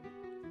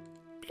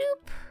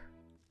 bloop,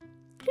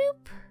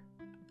 bloop.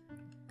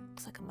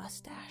 Looks like a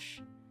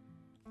mustache.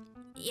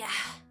 Yeah.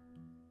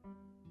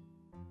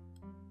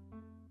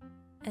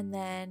 And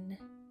then,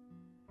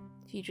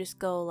 if you just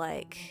go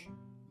like,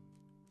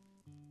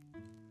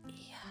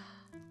 yeah,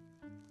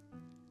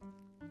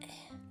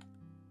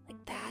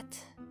 like that.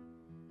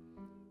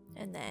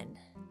 And then,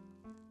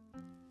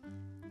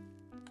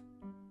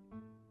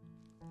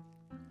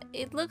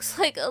 it looks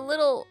like a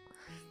little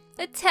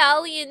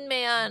Italian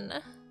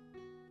man.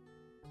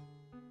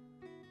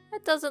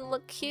 That doesn't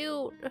look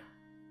cute.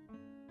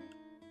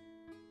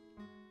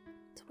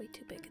 It's way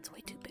too big, it's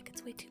way too big,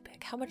 it's way too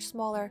big. How much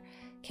smaller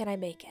can I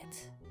make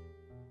it?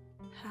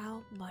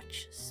 How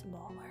much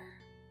smaller?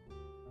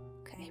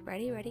 Okay,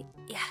 ready, ready?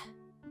 Yeah.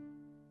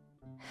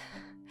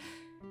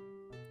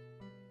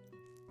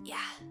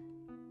 Yeah.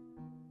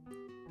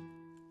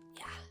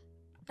 Yeah.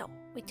 No,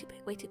 way too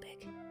big, way too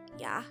big.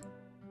 Yeah.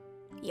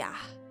 Yeah.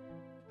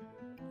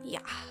 Yeah.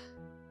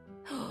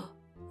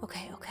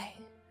 Okay, okay.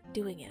 I'm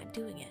doing it, I'm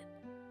doing it.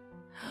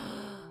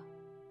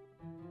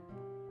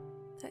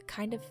 Is that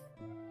kind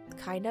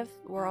of,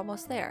 we're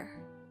almost there.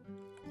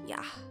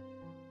 Yeah.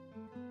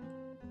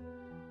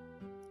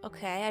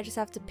 Okay, I just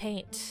have to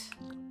paint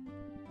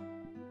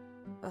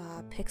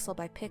pixel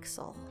by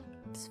pixel.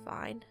 It's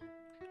fine.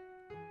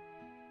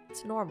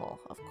 It's normal,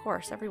 of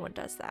course, everyone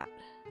does that.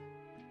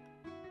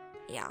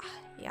 Yeah,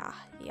 yeah,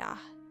 yeah,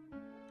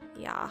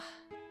 yeah.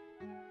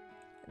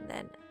 And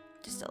then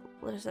just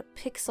there's a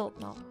pixel,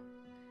 no.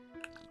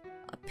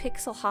 A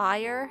pixel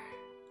higher.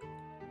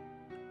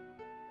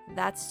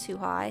 That's too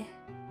high.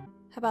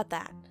 How about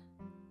that?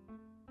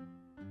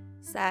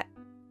 Is that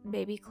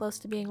maybe close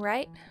to being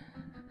right?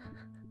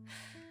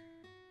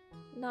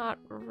 Not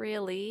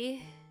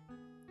really.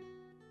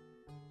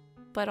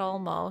 But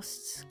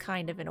almost,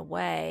 kind of in a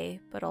way,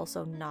 but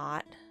also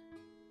not.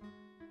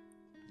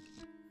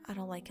 I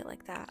don't like it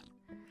like that.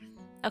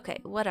 Okay,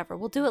 whatever.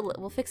 We'll do it.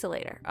 We'll fix it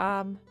later.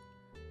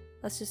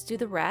 Let's just do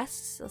the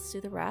rest. Let's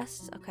do the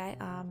rest. Okay.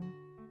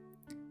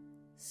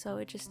 So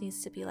it just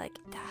needs to be like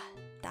da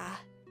da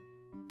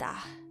da,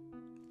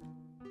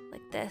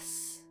 like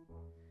this.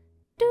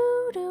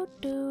 Do do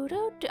do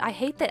do do. I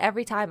hate that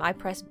every time I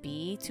press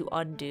B to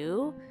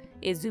undo,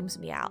 it zooms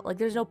me out. Like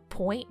there's no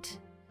point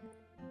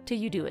to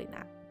you doing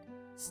that.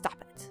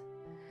 Stop it.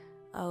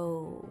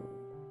 Oh.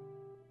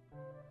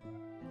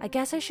 I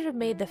guess I should have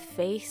made the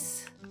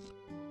face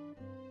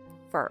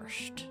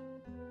first.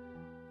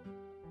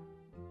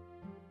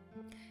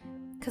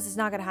 Because it's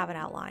not going to have an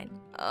outline.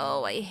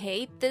 Oh, I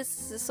hate this.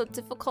 This is so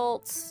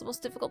difficult. It's the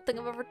most difficult thing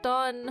I've ever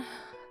done.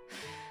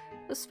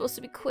 It was supposed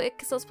to be quick.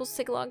 It's not supposed to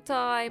take a long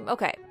time.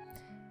 Okay.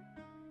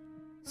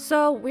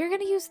 So we're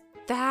going to use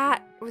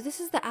that. This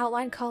is the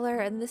outline color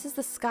and this is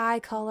the sky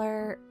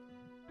color.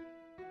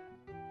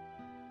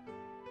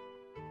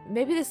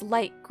 Maybe this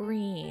light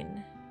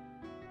green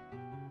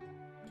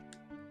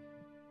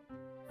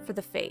for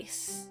the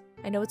face.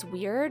 I know it's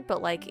weird,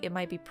 but like it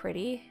might be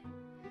pretty.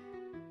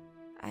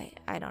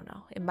 I don't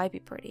know. It might be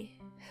pretty.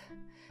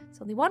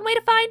 It's only one way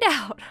to find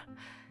out.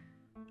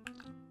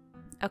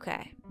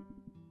 Okay.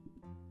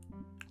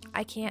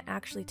 I can't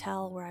actually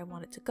tell where I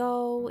want it to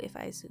go if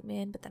I zoom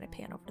in, but then I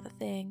pan over the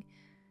thing.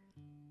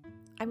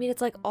 I mean,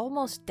 it's like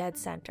almost dead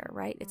center,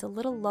 right? It's a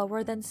little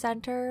lower than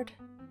centered.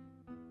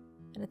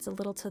 And it's a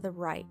little to the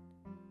right.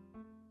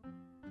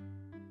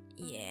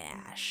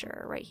 Yeah,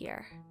 sure, right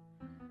here.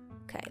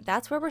 Okay,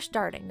 that's where we're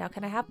starting. Now,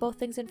 can I have both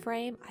things in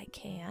frame? I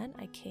can.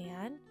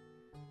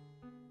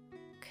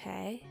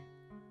 Okay.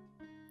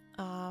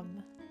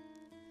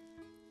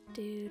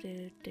 Do.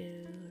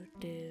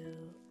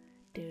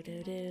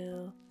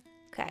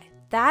 Okay,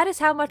 that is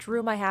how much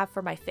room I have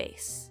for my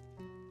face.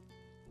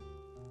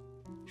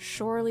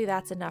 Surely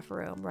that's enough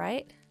room,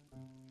 right?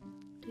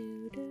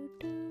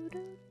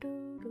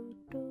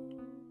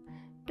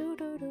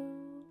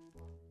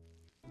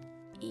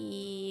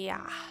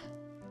 Yeah.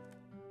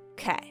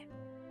 Okay.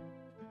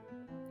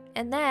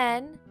 And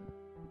then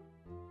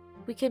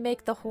we can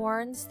make the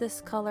horns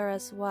this color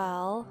as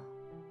well.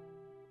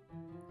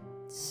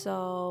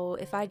 So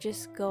if I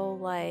just go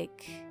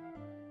like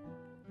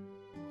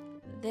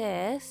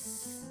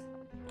this.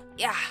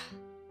 Yeah.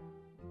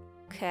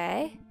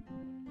 Okay.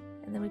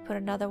 And then we put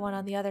another one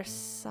on the other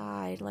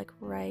side, like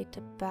right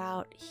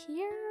about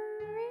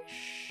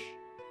here-ish.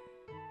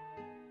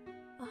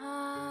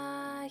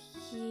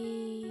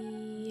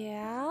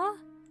 Yeah.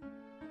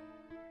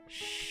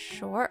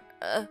 Sure.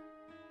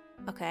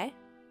 Okay.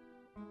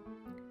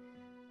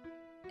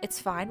 It's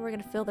fine. We're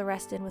going to fill the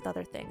rest in with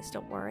other things.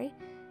 Don't worry.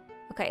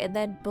 Okay, and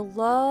then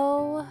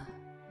below,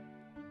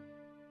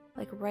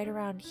 like right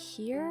around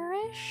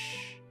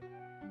here-ish?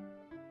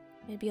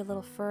 Maybe a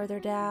little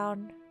further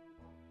down.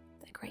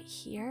 Like right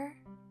here.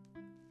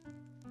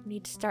 We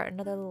need to start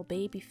another little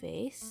baby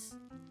face.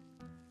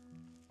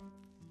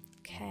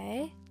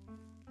 Okay.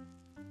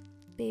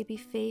 Baby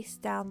face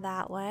down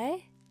that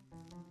way.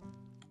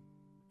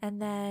 And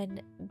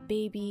then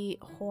baby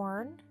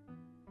horn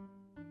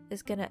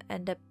is gonna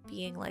end up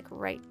being like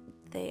right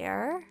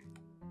there.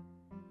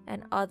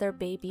 And other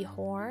baby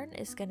horn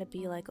is gonna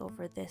be like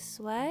over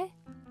this way.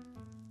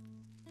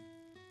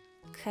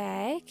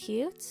 Okay,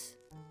 cute.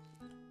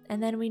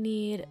 And then we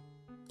need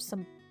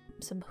some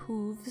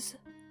hooves.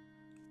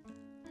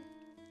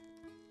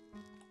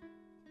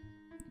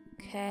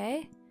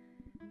 Okay.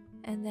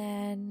 And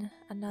then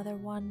another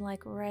one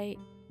like right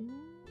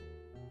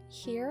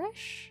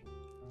here-ish.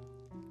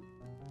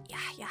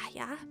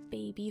 Yeah.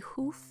 Baby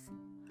hoof.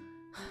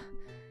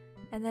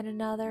 And then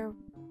another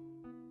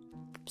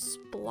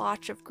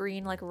splotch of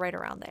green like right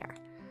around there.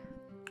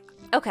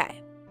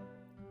 Okay.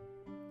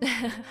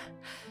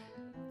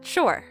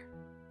 Sure.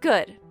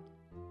 Good.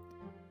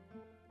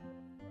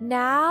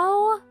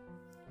 Now,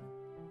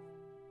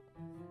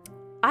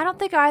 I don't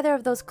think either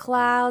of those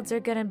clouds are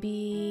gonna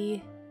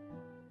be...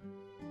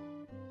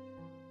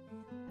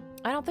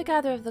 I don't think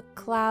either of the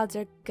clouds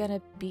are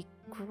gonna be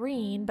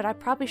green, but I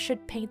probably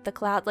should paint the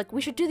cloud. Like,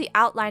 we should do the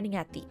outlining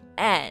at the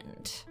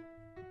end.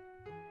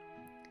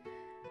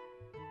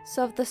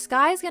 So if the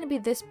sky is gonna be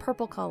this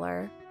purple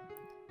color,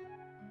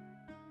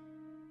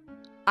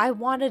 I would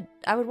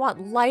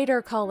want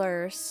lighter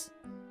colors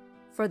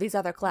for these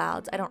other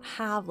clouds. I don't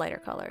have lighter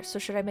colors. So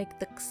should I make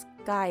the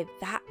sky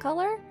that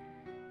color?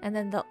 And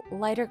then the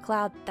lighter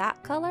cloud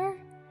that color?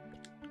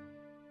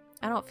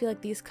 I don't feel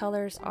like these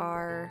colors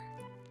are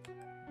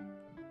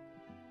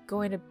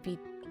going to be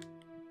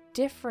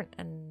different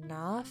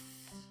enough.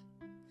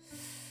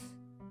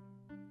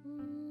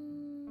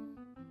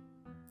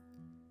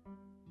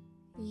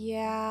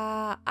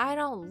 Yeah, I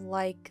don't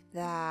like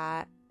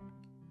that.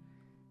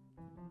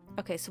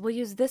 Okay, so we'll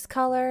use this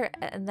color,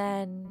 and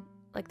then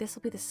like this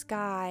will be the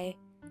sky,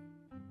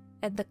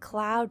 and the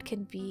cloud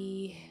can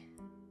be...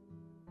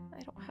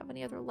 I don't have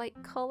any other light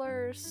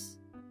colors.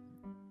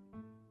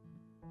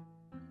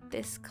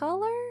 This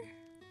color?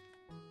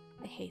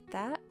 I hate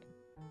that.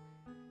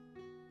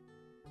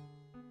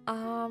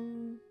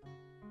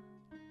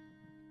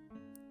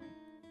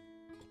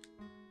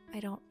 I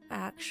don't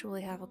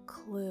actually have a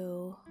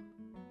clue.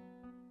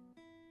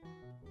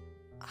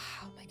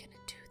 How am I gonna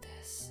do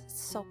this? It's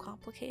so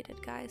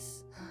complicated,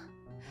 guys.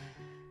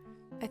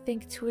 I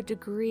think to a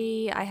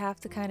degree I have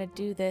to kind of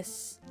do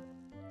this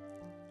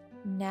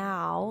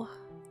now.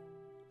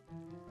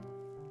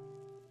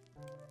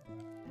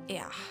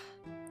 Yeah.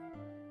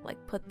 Like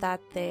put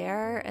that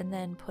there and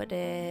then put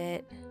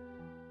it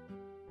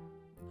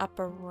up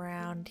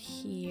around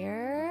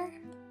here.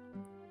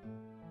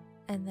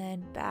 And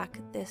then back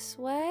this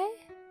way.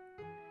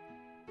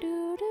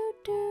 Do do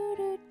do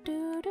do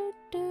do do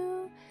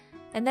do.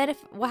 And then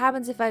what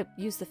happens if I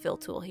use the fill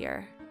tool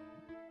here?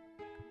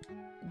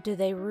 Do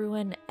they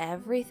ruin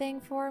everything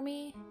for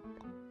me?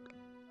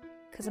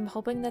 Because I'm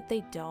hoping that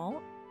they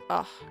don't.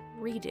 Oh,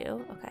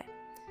 redo. Okay.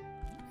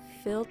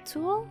 Fill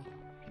tool?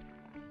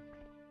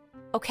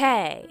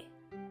 Okay.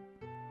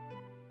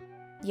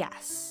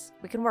 Yes,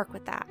 we can work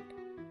with that.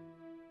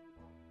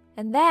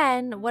 And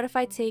then, what if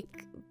I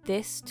take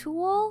this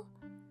tool,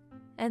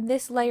 and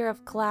this layer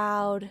of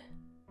cloud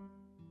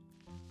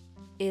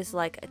is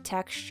like a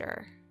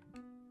texture.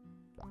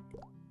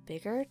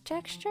 Bigger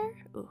texture?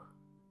 Ooh.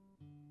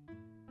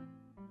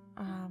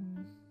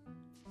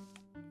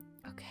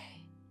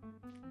 Okay.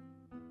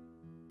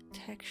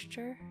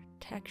 Texture,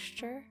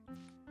 texture,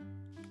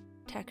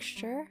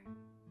 texture.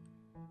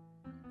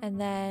 And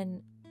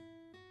then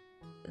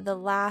the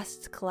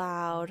last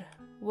cloud.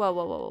 Whoa,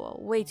 whoa, whoa, whoa,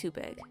 way too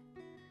big.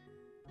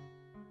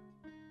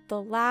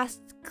 The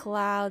last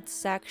cloud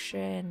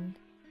section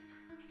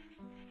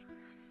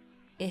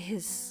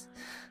is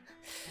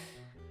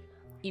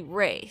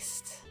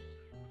erased.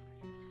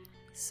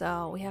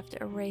 So we have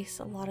to erase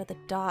a lot of the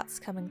dots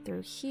coming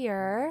through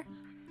here.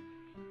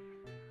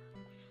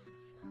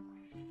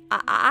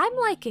 I'm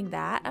liking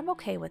that. I'm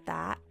okay with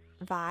that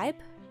vibe.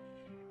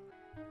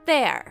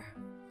 There.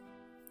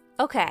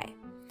 Okay.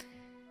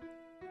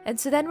 And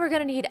so then we're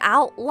gonna need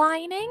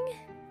outlining.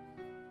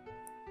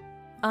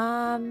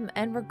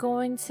 And we're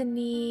going to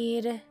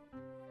need...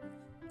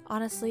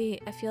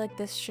 Honestly, I feel like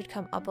this should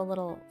come up a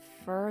little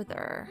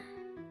further.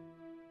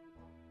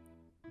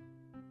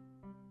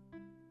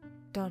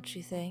 Don't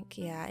you think?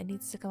 Yeah, it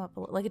needs to come up a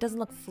little... Like, it doesn't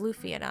look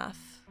floofy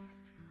enough.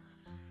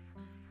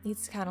 It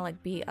needs to kind of,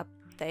 like, be up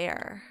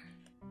there.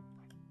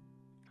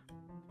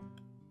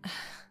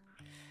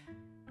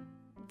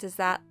 Does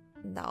that...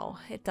 No,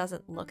 it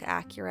doesn't look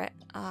accurate.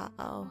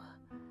 Uh-oh.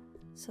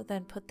 So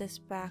then put this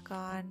back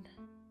on.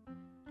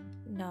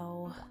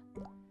 No.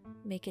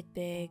 Make it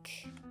big.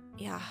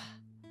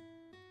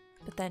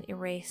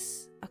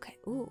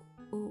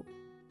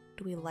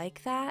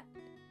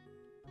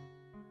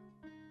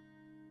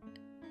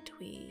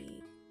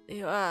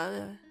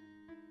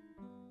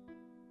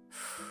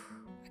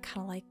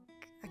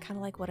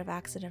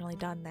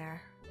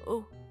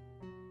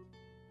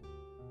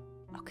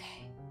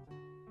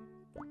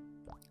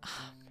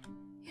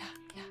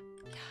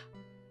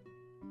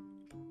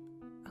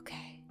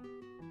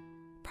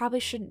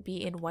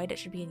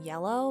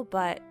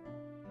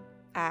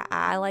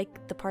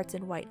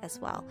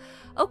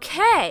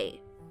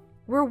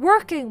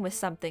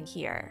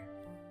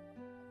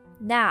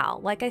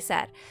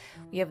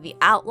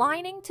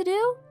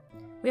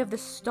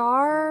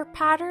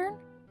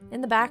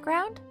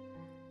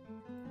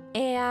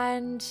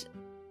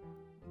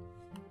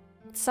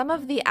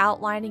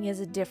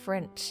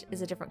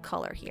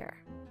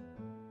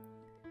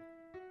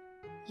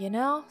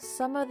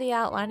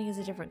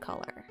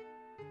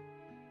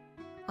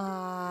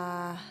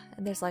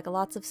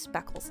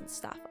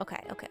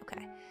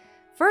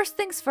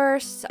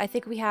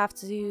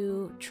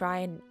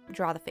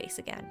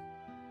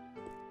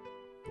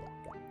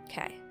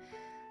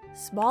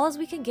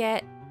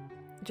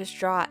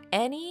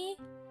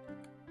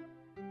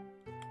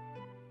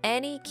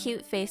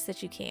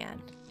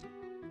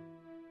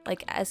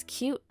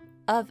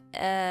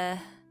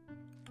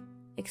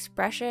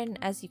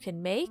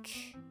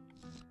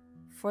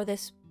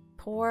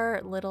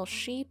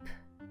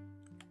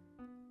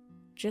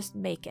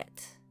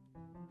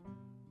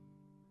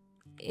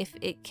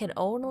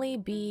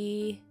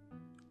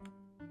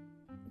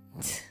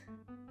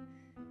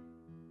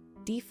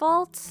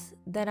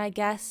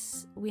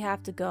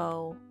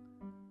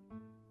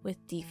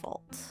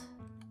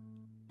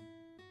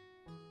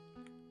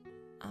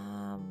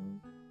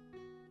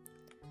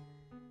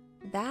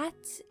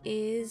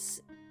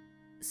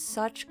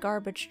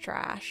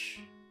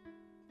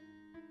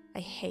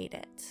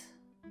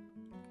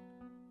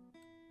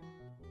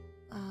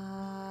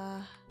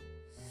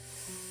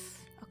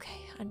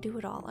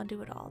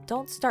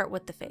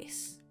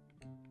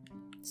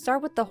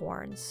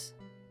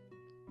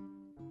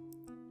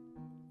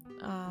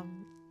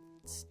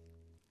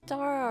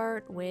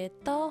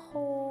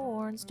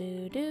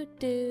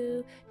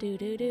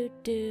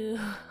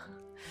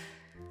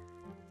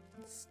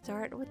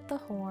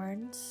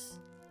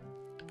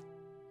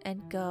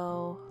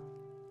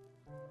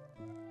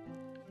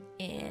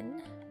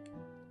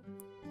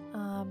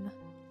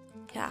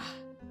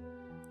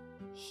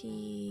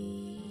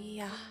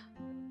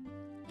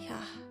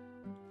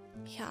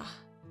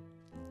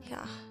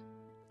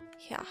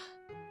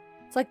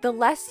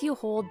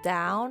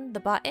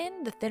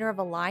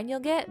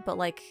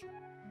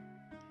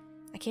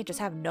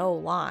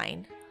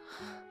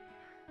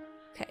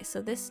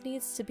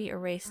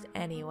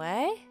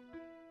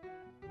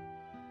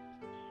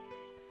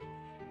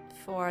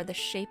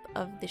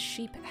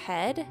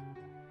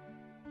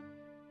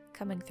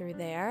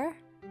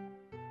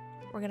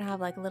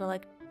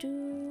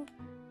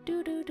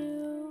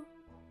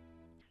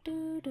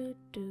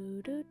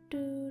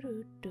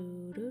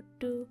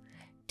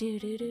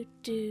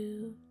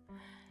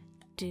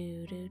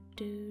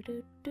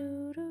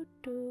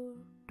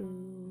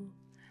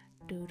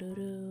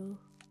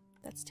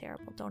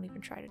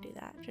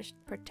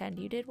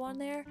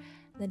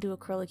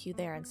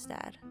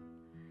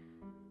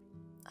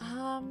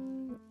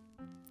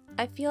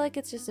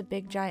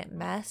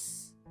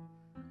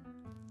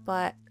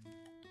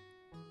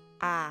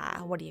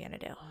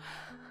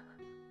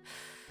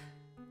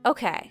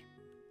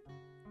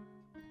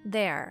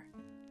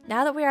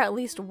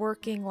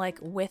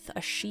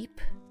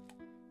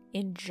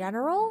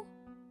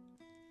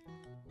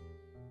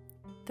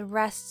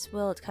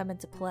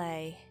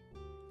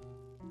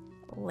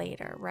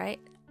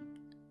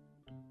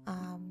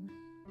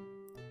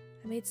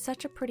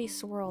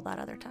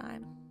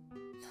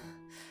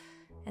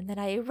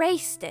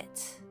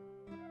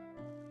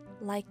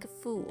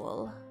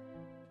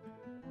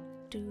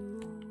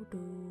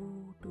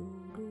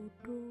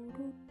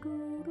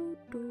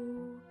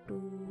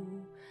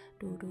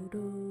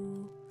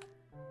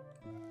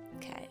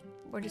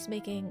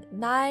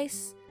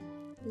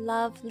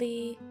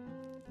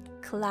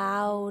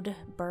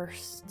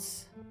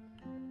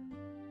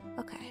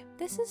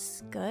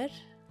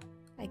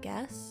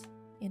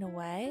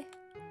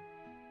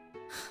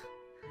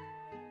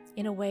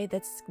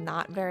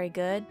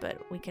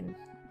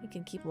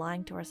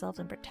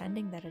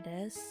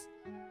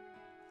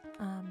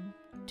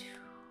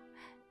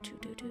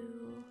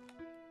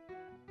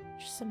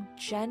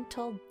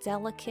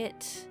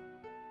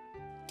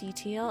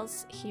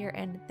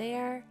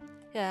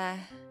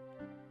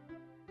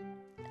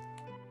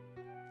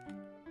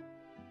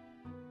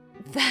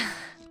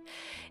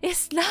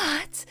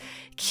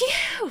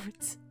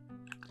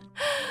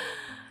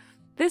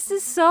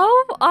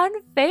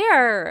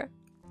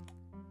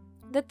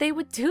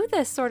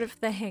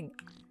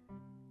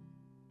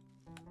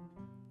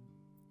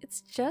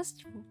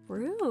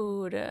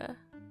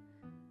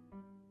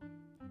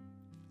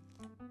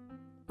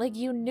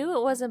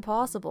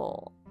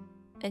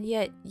 And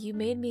yet you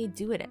made me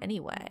do it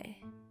anyway.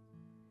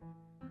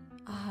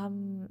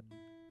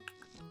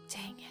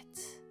 Dang it.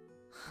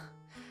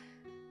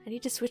 I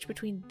need to switch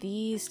between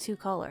these two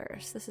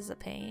colors. This is a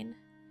pain.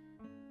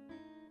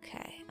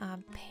 Okay,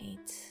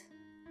 paint.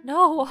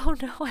 No, oh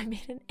no, I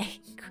made an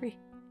angry.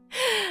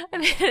 I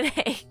made an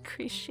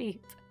angry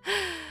sheep.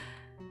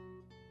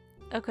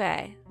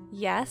 Okay,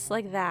 yes,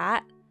 like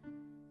that.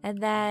 And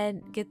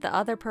then get the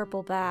other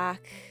purple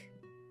back.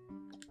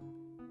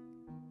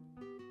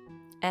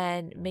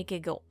 And make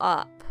it go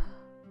up.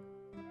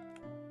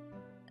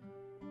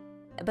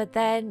 But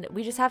then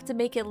we just have to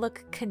make it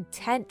look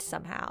content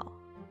somehow.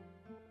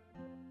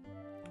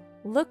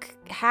 Look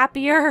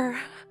happier.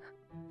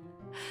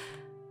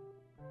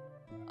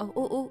 Oh,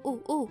 oh, oh,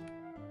 oh, oh.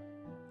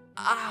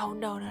 Oh,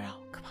 no, no, no.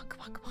 Come on, come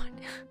on, come on.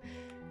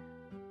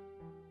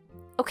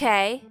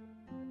 Okay.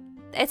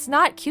 It's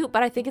not cute,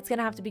 but I think it's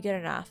gonna have to be good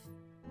enough.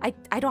 I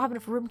don't have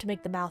enough room to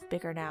make the mouth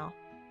bigger now.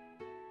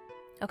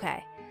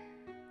 Okay.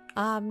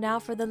 Now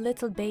for the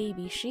little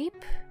baby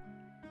sheep.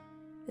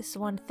 This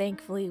one,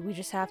 thankfully, we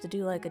just have to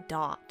do like a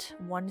dot.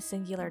 One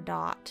singular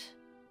dot.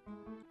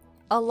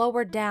 A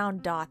lower down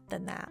dot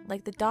than that.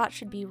 Like the dot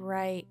should be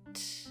right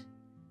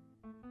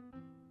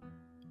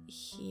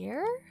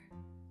here?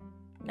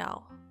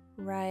 No.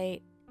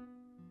 Right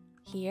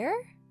here?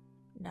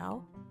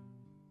 No.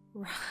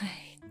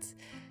 Right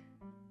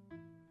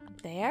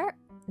there?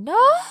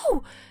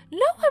 No!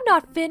 No, I'm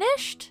not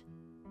finished!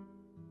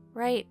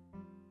 Right.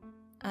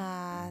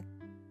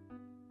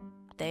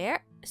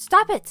 There?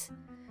 Stop it!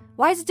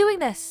 Why is it doing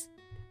this?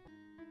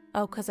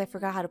 Oh, because I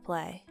forgot how to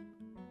play.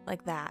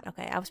 Like that.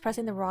 Okay, I was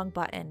pressing the wrong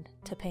button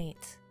to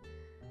paint.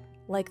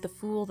 Like the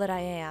fool that I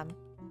am.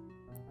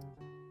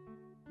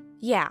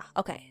 Yeah,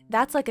 okay.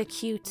 That's like a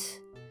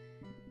cute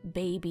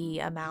baby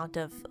amount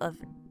of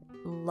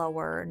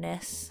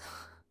lowerness.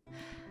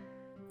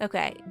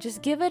 Okay,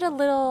 just give it a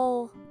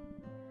little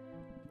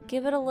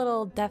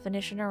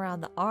definition around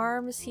the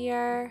arms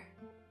here.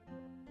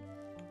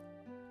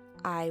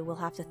 I will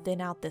have to thin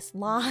out this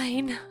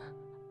line.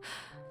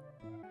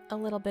 A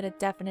little bit of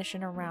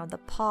definition around the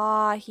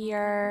paw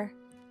here.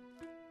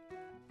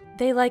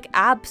 They like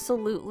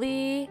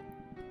absolutely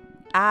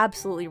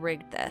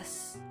rigged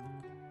this.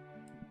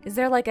 Is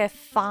there like a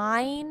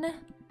fine?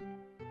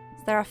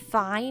 Is there a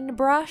fine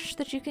brush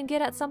that you can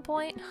get at some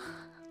point?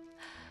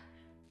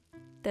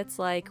 That's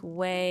like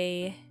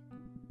way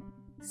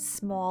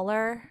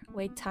smaller,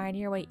 way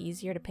tinier, way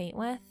easier to paint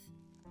with.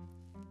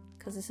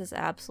 Because this is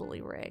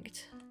absolutely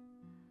rigged.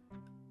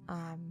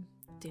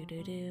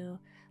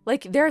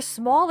 Like, there are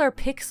smaller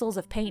pixels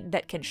of paint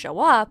that can show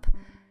up.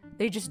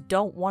 They just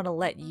don't want to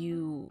let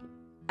you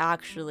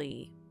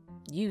actually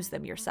use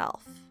them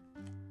yourself.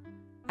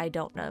 I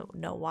don't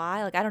know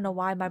why. Like, I don't know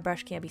why my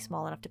brush can't be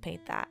small enough to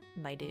paint that,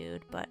 my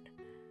dude, but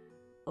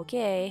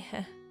okay.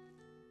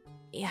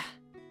 Yeah.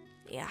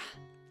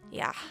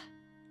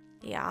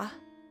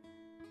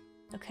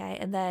 Okay,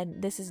 and then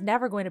this is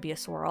never going to be a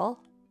swirl.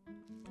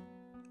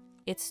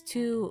 It's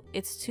too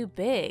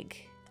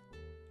big.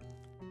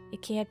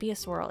 It can't be a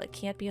swirl. It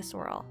can't be a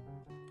swirl.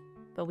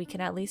 But we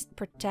can at least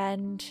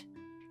pretend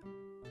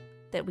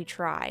that we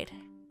tried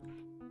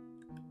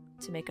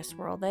to make a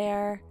swirl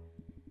there.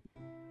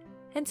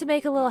 And to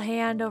make a little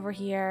hand over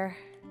here.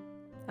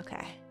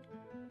 Okay.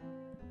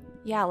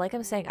 Yeah, like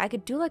I'm saying, I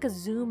could do like a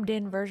zoomed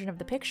in version of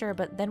the picture,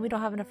 but then we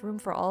don't have enough room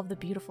for all of the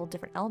beautiful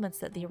different elements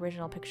that the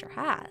original picture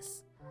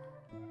has.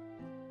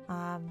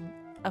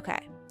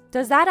 Okay.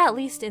 Does that at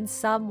least in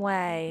some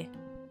way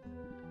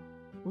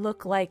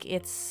look like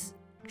it's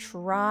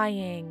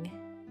trying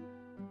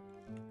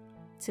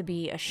to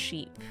be a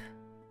sheep?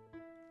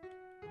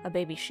 A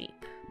baby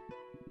sheep.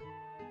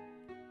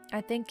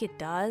 I think it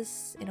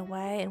does, in a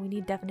way, and we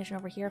need definition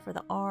over here for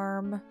the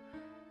arm.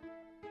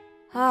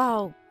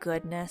 Oh,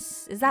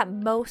 goodness. Is that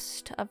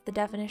most of the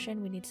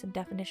definition? We need some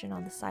definition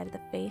on the side of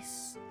the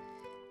face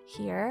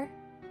here.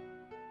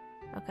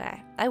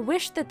 Okay. I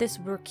wish that this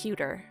were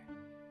cuter.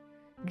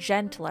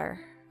 Gentler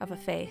of a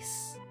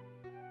face.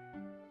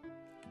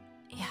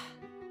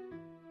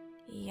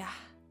 Yeah.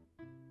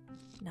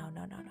 No.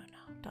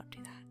 Don't do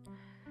that.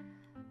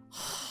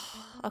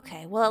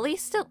 Okay, well at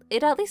least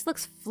it at least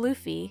looks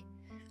floofy.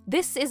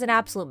 This is an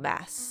absolute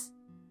mess.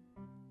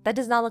 That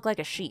does not look like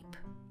a sheep.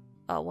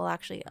 Oh, well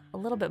actually a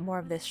little bit more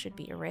of this should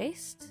be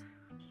erased.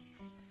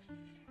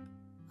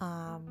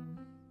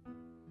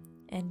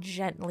 And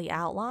gently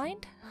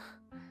outlined.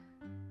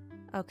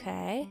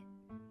 Okay.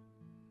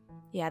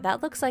 Yeah,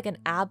 that looks like an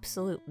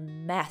absolute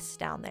mess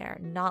down there,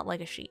 not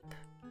like a sheep.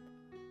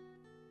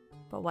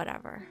 But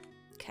whatever.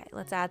 Okay,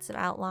 let's add some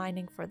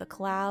outlining for the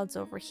clouds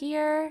over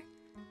here.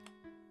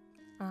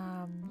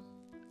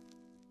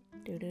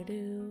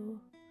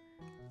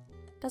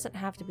 Doesn't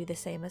have to be the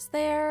same as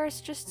theirs,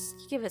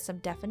 just give it some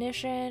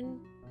definition.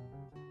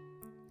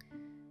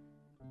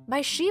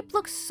 My sheep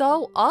looks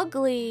so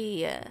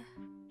ugly.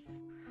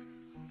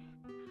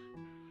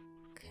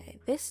 Okay,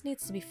 this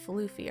needs to be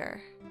floofier.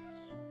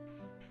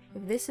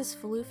 If this is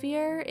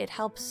floofier, it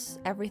helps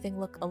everything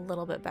look a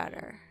little bit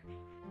better.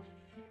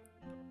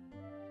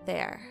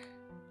 There.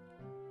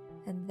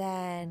 And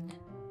then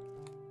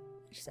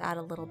just add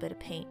a little bit of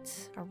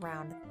paint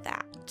around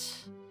that.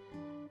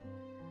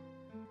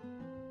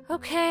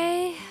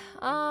 Okay.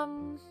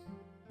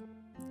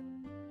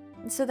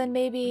 So then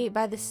maybe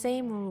by the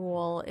same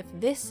rule, if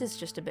this is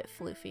just a bit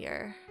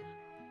floofier,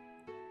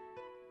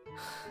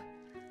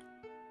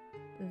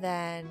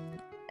 then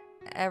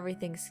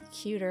everything's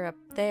cuter up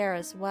there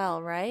as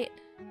well, right?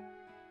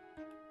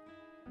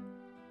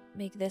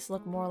 Make this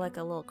look more like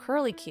a little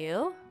curly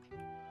Q.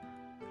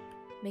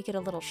 Make it a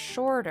little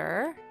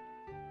shorter.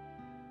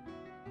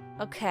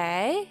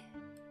 Okay.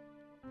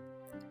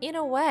 In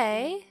a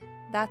way,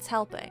 that's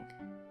helping.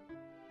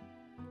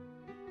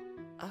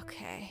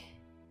 Okay.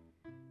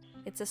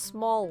 It's a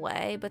small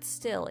way, but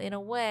still, in a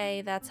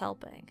way, that's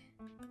helping.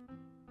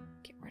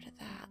 Get rid of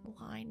that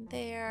line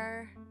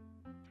there.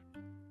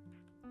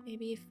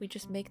 Maybe if we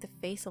just make the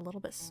face a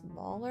little bit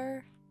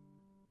smaller.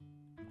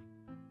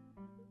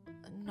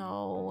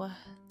 No,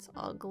 it's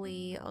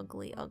ugly,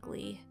 ugly,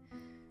 ugly.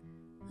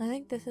 I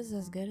think this is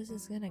as good as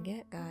it's gonna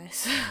get,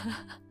 guys.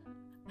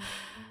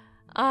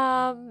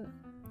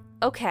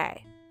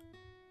 Okay.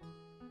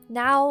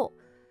 Now,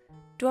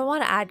 do I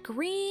want to add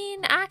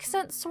green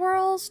accent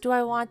swirls? Do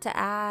I want to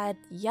add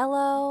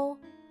yellow?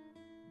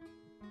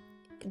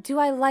 Do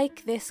I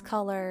like this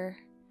color?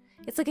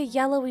 It's like a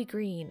yellowy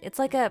green. It's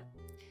like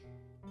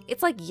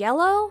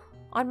yellow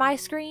on my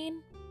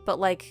screen, but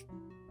like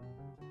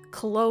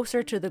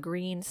closer to the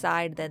green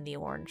side than the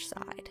orange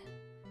side.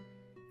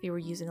 If you were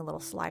using a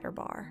little slider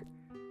bar.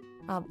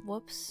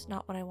 Whoops,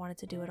 not what I wanted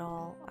to do at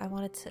all. I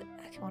wanted to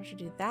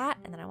do that,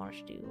 and then I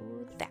wanted to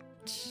do that.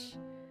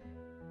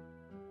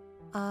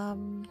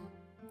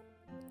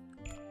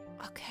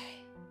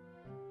 Okay.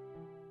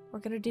 We're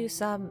gonna do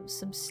some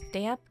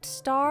stamped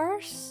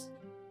stars.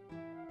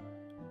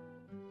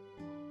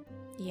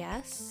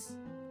 Yes.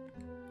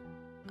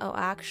 Oh,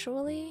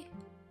 actually,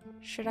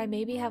 should I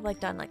maybe have like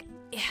done like,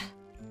 yeah.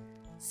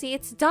 See,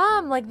 it's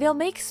dumb. Like, they'll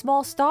make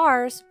small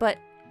stars, but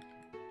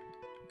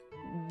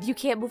you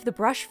can't move the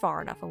brush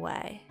far enough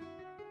away.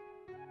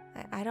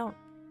 I don't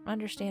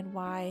understand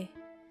why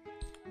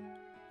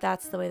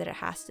that's the way that it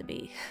has to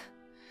be.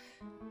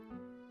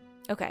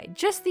 Okay,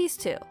 just these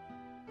two.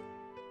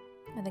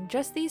 I think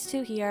just these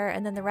two here,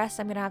 and then the rest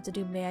I'm gonna have to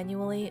do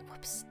manually.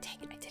 Whoops, dang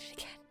it, I did it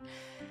again.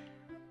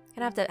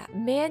 Gonna have to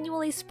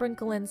manually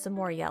sprinkle in some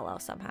more yellow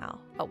somehow.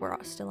 Oh, we're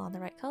still on the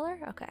right color?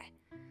 Okay.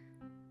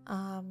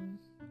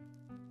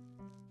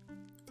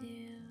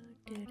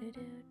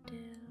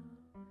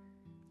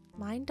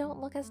 Mine don't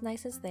look as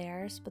nice as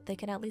theirs, but they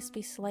can at least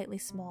be slightly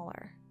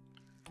smaller.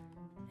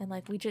 And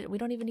like we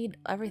don't even need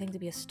everything to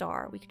be a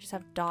star. We could just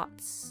have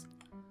dots.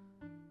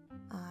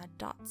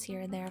 Dots here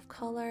and there of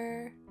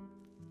color.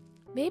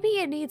 Maybe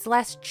it needs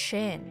less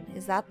chin.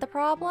 Is that the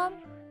problem?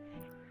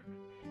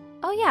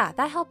 Oh yeah,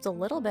 that helped a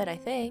little bit, I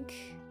think.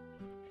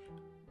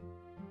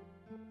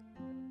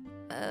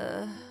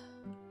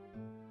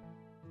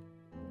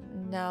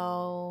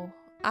 No,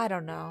 I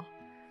don't know.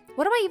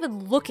 What am I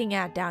even looking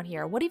at down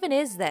here? What even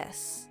is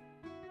this?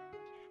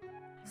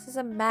 This is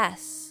a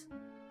mess.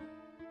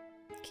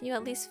 Can you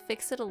at least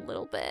fix it a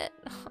little bit?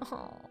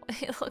 Oh,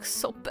 it looks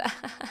so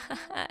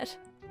bad.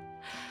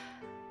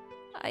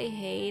 I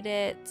hate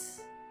it.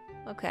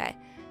 Okay,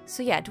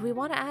 so yeah, do we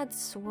want to add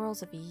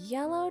swirls of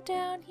yellow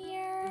down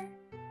here?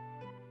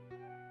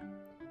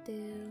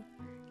 Do.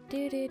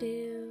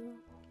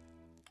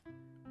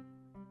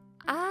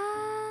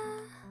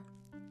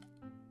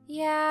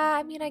 Yeah,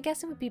 I mean, I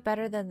guess it would be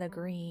better than the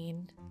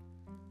green.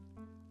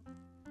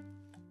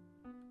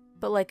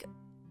 But like,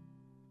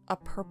 a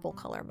purple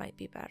color might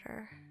be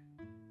better.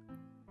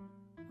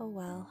 Oh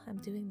well, I'm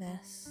doing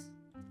this.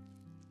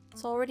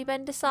 It's already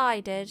been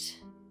decided.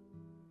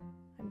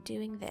 I'm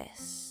doing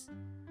this.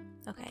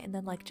 Okay, and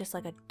then like just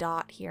like a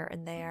dot here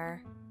and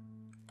there.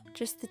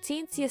 Just the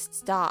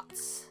teensiest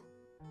dots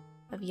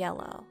of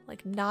yellow.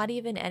 Like not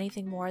even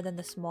anything more than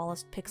the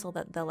smallest pixel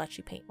that they'll let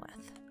you paint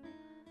with.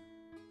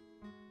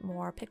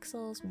 More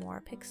pixels,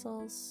 more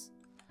pixels.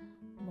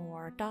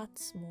 More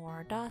dots,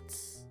 more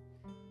dots.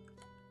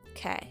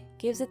 Okay,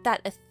 gives it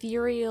that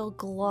ethereal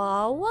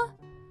glow.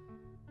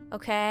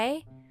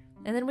 Okay,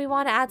 and then we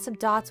want to add some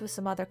dots with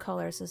some other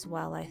colors as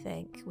well, I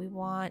think. We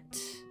want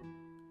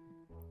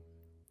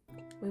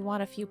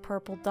a few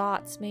purple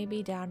dots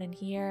maybe down in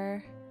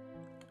here.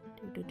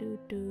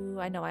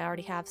 I know I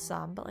already have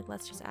some, but like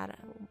let's just add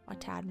a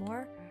tad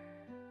more.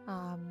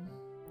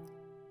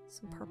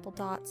 Some purple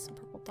dots, some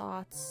purple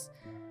dots.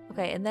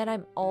 Okay, and then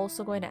I'm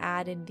also going to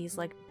add in these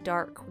like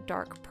dark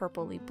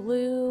purpley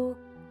blue.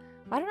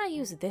 Why don't I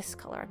use this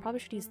color? I probably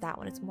should use that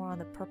one. It's more on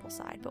the purple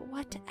side, but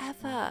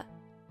whatever.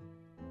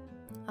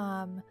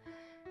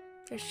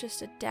 There's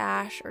just a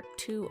dash or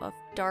two of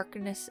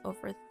darkness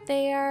over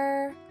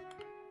there.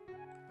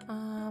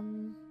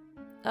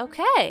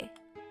 Okay.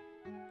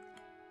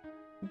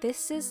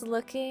 This is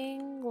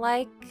looking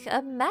like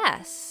a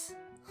mess.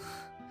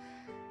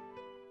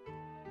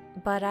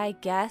 But I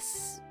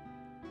guess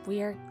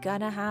we're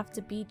gonna have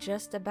to be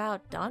just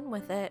about done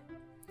with it.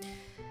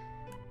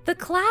 The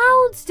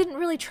clouds didn't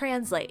really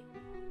translate.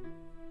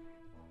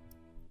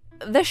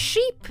 The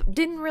sheep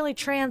didn't really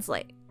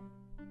translate.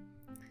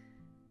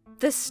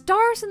 The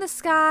stars in the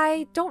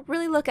sky don't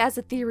really look as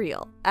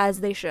ethereal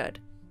as they should.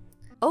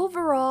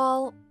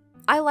 Overall,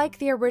 I like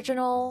the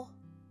original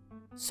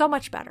so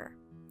much better.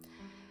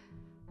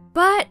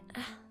 But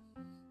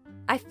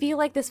I feel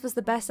like this was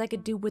the best I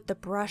could do with the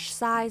brush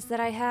size that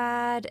I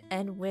had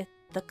and with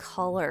the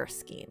color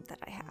scheme that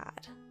I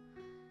had.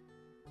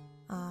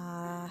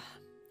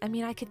 I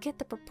mean, I could get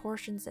the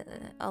proportions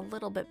a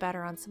little bit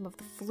better on some of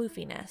the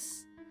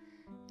floofiness.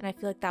 And I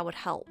feel like that would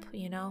help,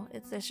 you know?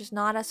 It's just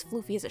not as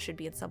floofy as it should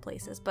be in some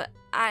places. But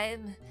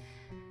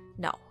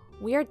no,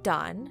 we are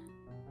done.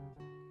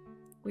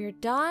 We're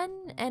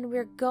done, and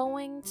we're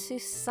going to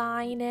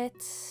sign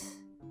it.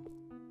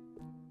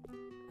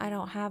 I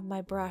don't have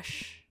my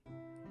brush.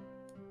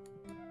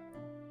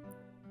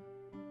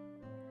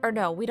 Or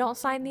no, we don't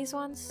sign these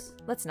ones?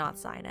 Let's not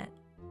sign it.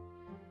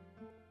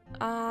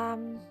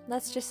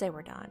 Let's just say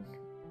we're done.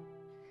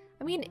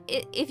 I mean,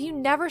 if you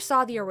never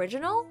saw the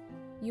original,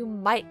 you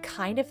might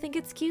kind of think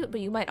it's cute, but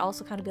you might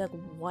also kind of be like,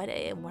 what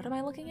am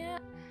I looking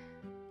at?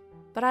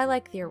 But I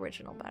like the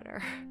original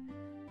better.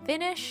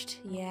 Finished?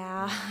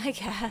 Yeah, I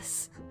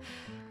guess.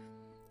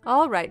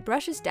 Alright,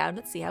 brushes down.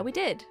 Let's see how we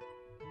did.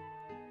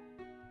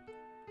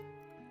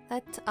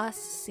 Let us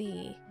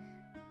see.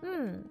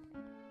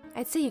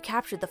 I'd say you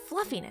captured the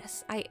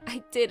fluffiness. I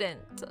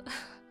didn't.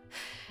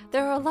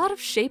 There are a lot of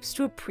shapes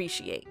to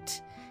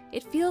appreciate.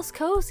 It feels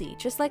cozy,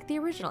 just like the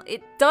original.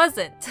 It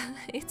doesn't.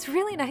 It's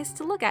really nice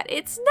to look at.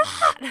 It's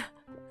not!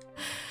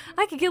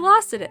 I could get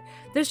lost in it.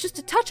 There's just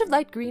a touch of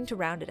light green to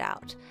round it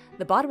out.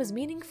 The bottom is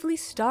meaningfully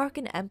stark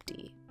and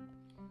empty.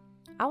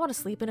 I want to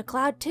sleep in a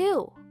cloud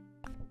too.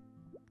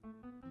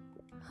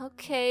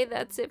 Okay,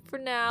 that's it for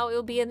now.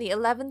 It'll be in the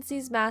 11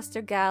 Seas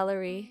Master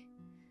Gallery.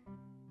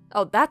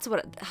 Oh, that's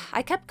what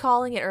I kept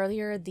calling it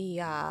earlier,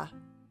 the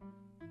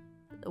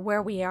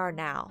where we are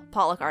now,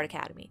 Potluck Art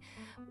Academy.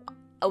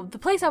 Oh, the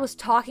place I was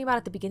talking about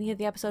at the beginning of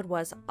the episode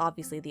was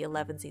obviously the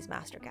 11 Seas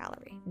Master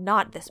Gallery,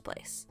 not this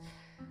place.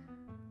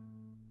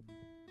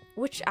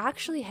 Which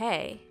actually,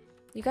 hey,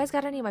 you guys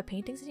got any of my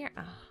paintings in here?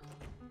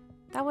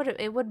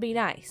 It would be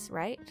nice,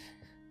 right?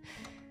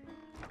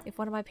 If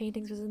one of my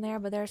paintings was in there,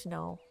 but there's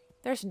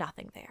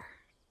nothing there.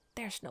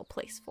 There's no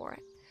place for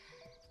it.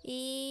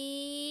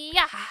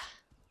 Yeah.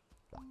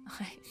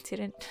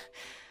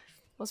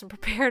 Wasn't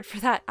prepared for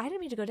that. I didn't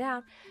mean to go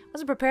down.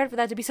 Wasn't prepared for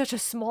that to be such a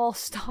small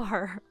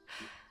star.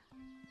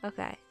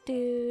 Okay.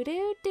 Do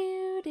do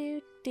do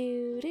do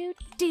do do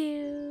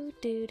do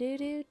do do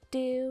do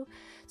do.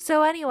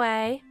 So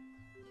anyway,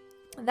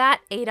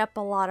 that ate up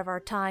a lot of our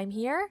time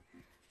here,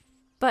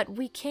 but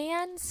we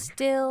can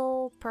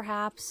still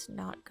perhaps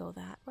not go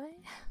that way.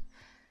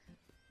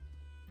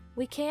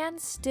 We can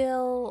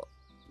still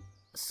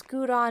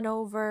scoot on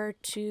over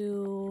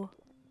to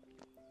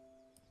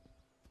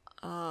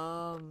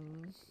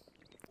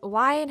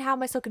why and how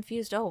am I so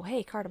confused? Oh,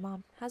 hey,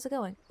 Cardamom. How's it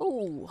going?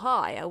 Oh,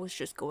 hi. I was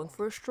just going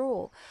for a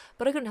stroll,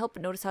 but I couldn't help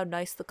but notice how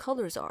nice the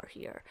colors are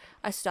here.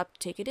 I stopped to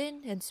take it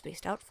in and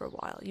spaced out for a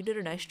while. You did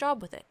a nice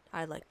job with it.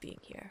 I like being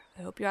here.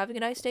 I hope you're having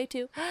a nice day,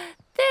 too.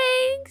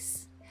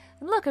 Thanks!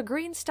 And look, a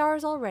green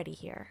star's already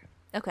here.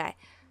 Okay.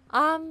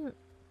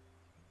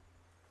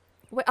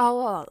 Wait,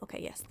 oh,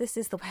 okay, yes. This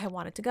is the way I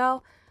wanted to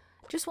go.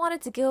 Just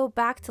wanted to go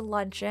back to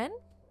luncheon.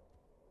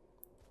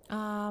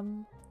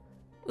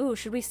 Ooh,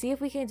 should we see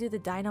if we can do the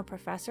Dino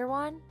Professor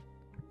one?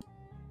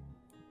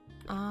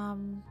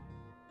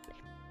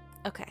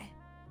 Okay.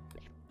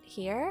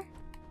 Here.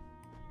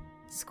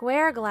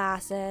 Square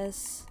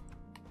glasses.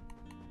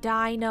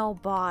 Dino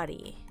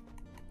body.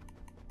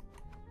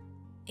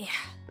 Yeah.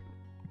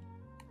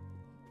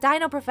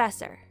 Dino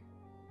Professor.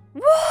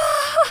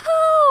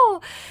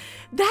 Whoa!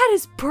 That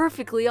is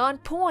perfectly on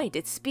point.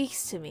 It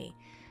speaks to me.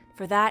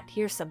 For that,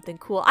 here's something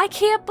cool. I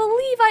can't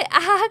believe I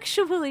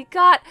actually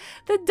got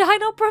the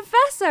Dino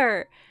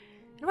Professor.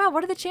 And wow,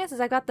 what are the chances?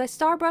 I got the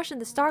star brush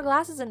and the star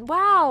glasses and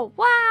wow,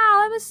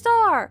 I'm a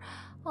star.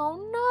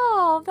 Oh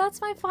no, that's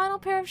my final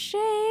pair of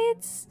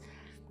shades.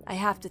 I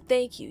have to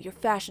thank you. Your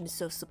fashion is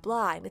so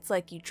sublime. It's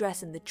like you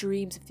dress in the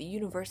dreams of the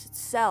universe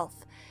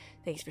itself.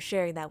 Thanks for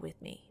sharing that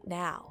with me.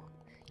 Now,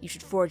 you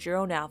should forge your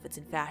own outfits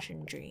in fashion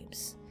and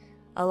dreams.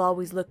 I'll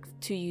always look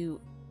to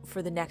you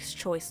for the next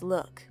choice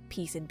look.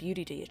 Peace and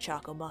beauty to you,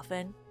 Choco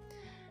Muffin.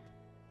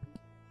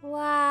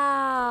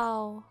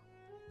 Wow.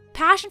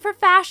 Passion for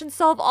fashion,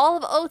 solve all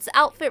of Oat's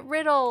outfit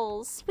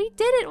riddles. We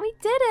did it, we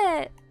did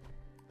it.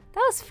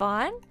 That was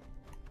fun.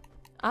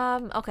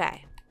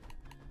 Okay.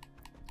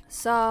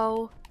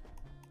 So,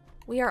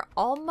 we are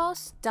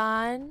almost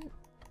done.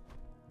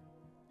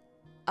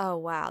 Oh,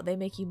 wow. They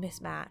make you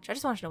mismatch. I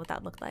just want to know what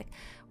that looked like.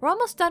 We're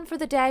almost done for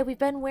the day. We've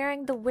been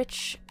wearing the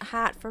witch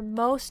hat for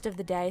most of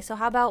the day. So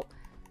how about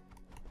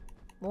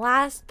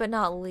last but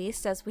not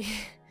least, as we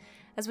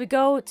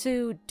go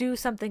to do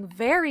something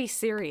very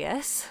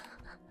serious,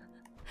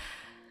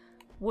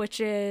 which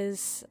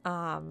is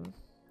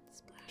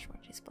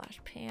splash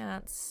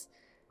pants.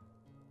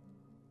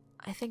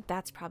 I think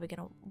that's probably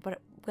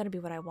gonna be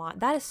what I want.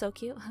 That is so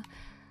cute.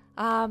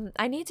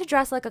 I need to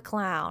dress like a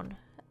clown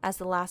as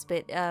the last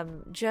bit,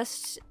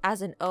 just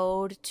as an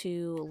ode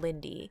to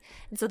Lindy.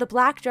 And so the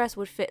black dress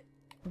would fit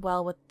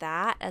well with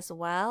that as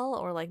well,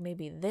 or like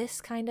maybe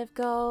this kind of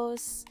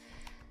goes.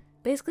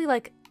 Basically,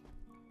 like,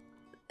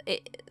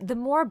 the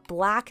more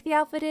black the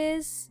outfit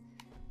is,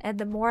 and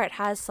the more it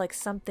has like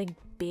something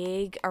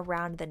big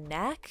around the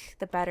neck,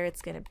 the better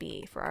it's gonna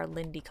be for our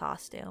Lindy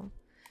costume.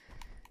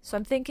 So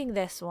I'm thinking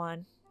this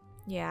one.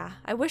 Yeah,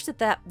 I wish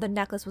that the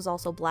necklace was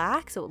also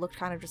black, so it looked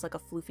kind of just like a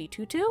floofy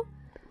tutu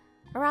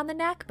around the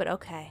neck, but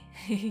okay.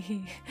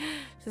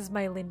 This is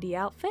my Lindy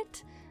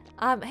outfit.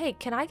 Hey,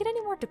 can I get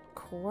any more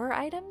decor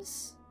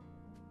items?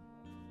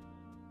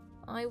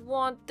 I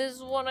want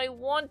this one. I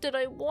want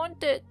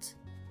it.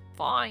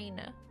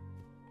 Fine.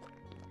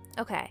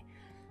 Okay.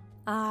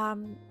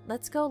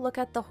 Let's go look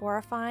at the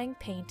horrifying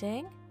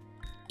painting.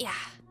 Yeah.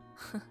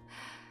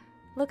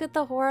 Look at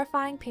the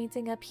horrifying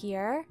painting up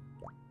here.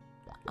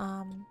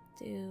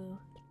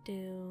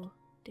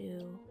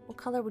 What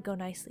color would go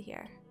nicely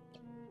here?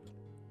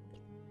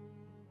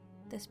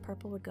 This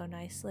purple would go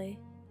nicely.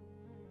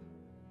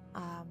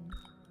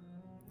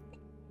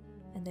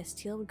 And this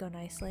teal would go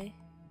nicely.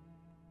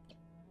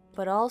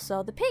 But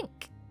also the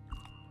pink.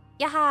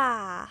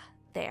 Yaha!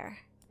 There.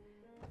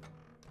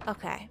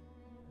 Okay.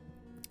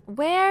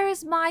 Where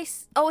is my...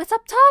 Oh, it's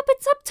up top!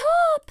 It's up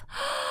top!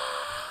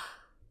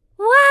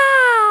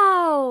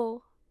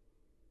 Wow!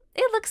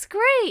 It looks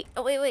great!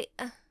 Oh, wait.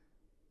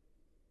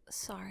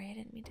 Sorry, I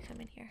didn't mean to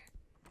come in here.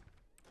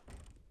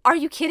 Are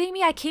you kidding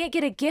me? I can't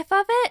get a gif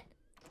of it?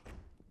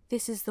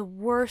 This is the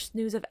worst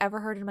news I've ever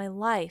heard in my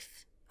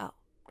life. Oh,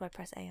 do I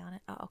press A on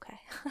it? Oh, okay.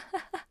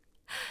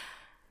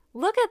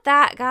 Look at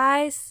that,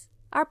 guys.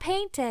 Our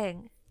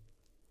painting.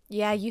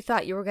 Yeah, you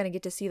thought you were going to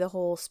get to see the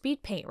whole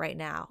speed paint right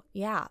now.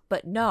 Yeah,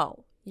 but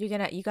no. You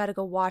got to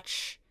go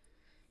watch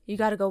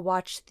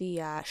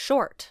the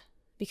short,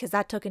 because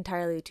that took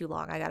entirely too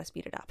long. I got to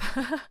speed it up.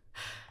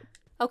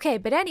 Okay,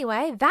 but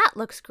anyway, that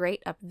looks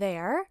great up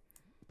there.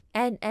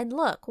 And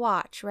look,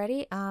 watch,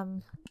 ready?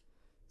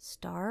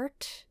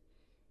 Start.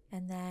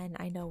 And then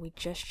I know we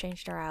just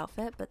changed our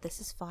outfit, but this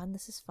is fun.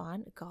 This is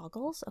fun.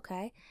 Goggles,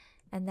 okay.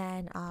 And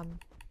then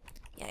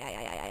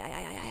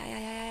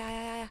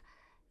yeah.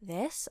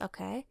 This,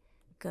 okay.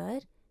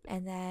 Good.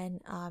 And then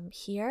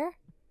here.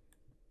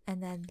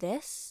 And then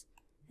this.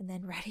 And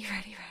then ready.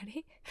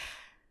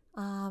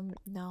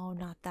 No,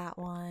 not that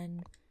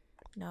one.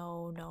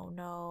 No,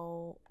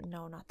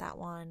 not that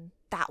one.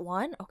 That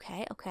one,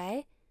 okay.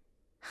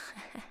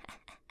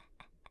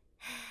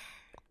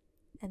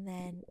 and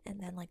then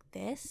like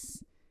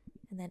this,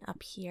 and then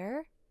up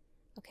here.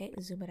 Okay,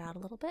 zoom it out a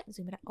little bit.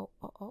 Zoom it out.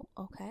 Oh,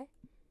 okay.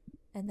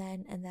 And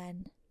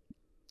then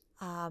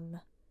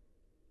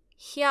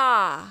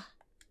yeah.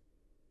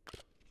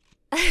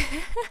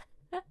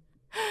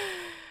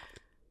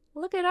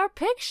 Look at our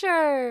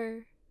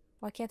picture.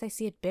 Why can't I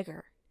see it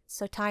bigger? It's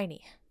so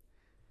tiny.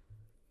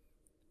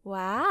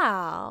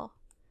 Wow.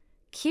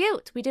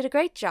 Cute. We did a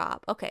great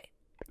job. Okay.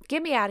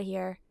 Get me out of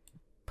here.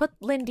 Put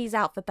Lindy's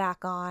outfit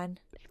back on.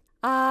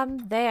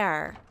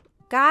 There.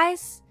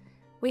 Guys,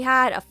 we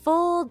had a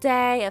full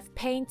day of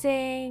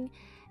painting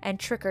and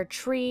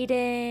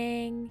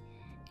trick-or-treating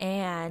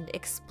and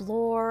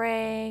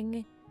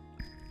exploring.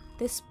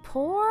 This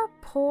poor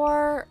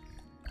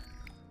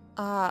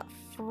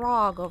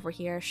frog over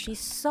here. She's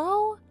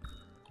so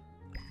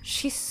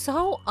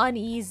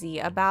uneasy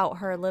about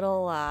her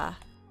little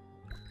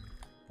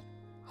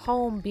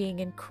home being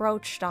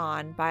encroached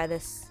on by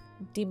this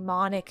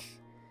demonic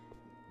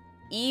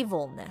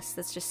evilness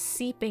that's just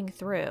seeping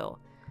through.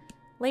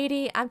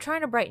 Lady, I'm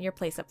trying to brighten your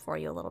place up for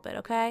you a little bit,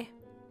 okay?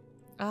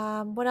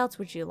 What else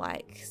would you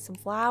like? Some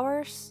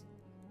flowers?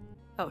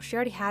 Oh, she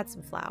already had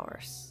some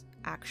flowers,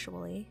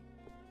 actually.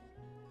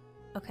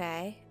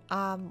 Okay.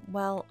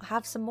 Well,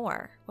 have some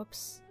more.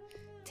 Whoops.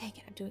 Dang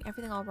it, I'm doing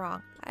everything all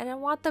wrong. I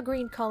don't want the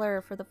green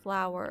color for the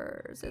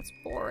flowers. It's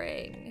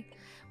boring.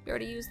 We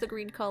already used the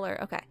green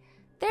color. Okay.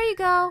 There you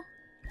go.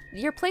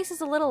 Your place is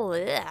a little,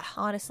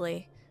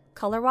 honestly.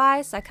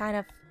 Color-wise, I kind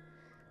of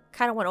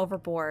went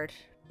overboard.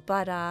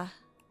 But,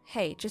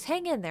 hey, just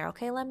hang in there,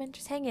 okay, Lemon?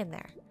 Just hang in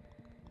there.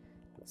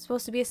 It's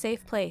supposed to be a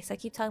safe place. I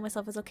keep telling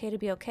myself it's okay to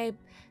be okay,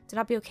 to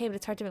not be okay, but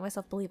it's hard to make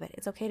myself believe it.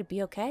 It's okay to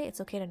be okay. It's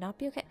okay to not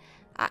be okay.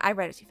 I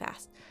read it too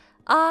fast.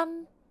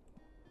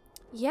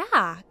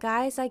 Yeah,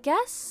 guys, I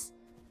guess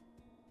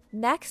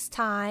next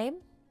time,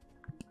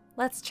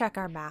 let's check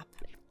our map.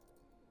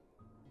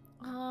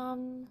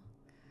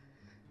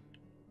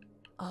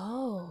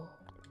 Oh.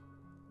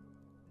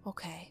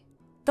 Okay.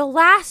 The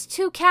last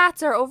two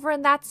cats are over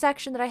in that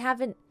section that I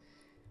haven't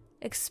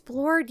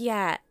explored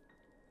yet.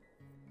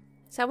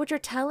 Is that what you're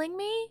telling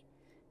me?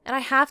 And I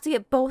have to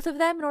get both of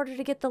them in order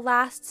to get the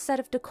last set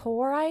of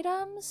decor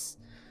items?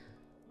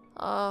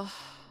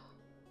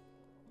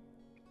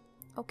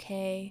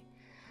 Okay.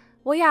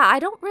 Well, yeah, I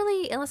don't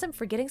really, unless I'm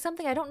forgetting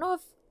something, I don't know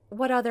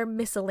what other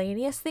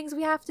miscellaneous things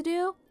we have to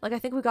do. Like, I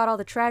think we got all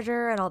the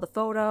treasure and all the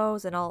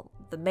photos and all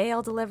the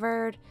mail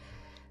delivered.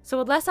 So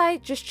unless I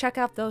just check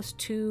out those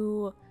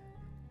 2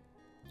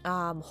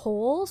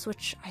 holes,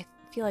 which I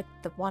feel like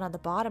the one on the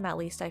bottom at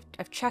least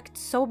I've checked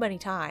so many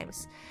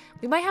times.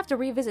 We might have to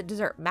revisit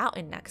Desert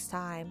Mountain next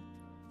time.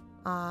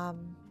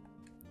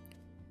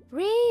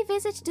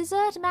 Revisit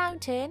Desert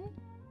Mountain.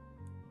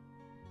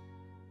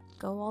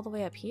 Go all the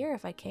way up here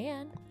if I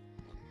can,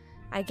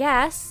 I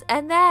guess.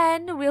 And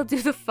then we'll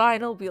do the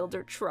final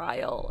wielder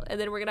trial. And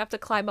then we're gonna have to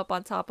climb up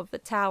on top of the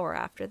tower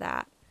after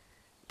that.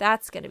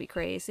 That's gonna be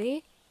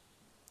crazy.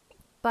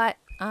 But,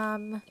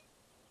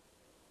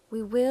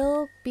 we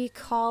will be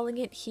calling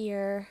it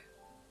here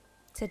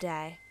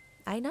today.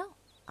 I know.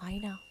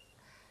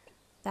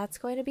 That's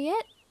going to be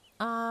it.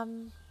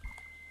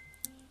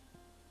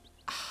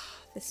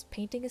 This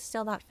painting is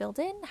still not filled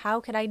in. How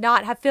can I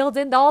not have filled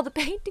in all the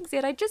paintings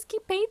yet? I just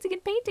keep painting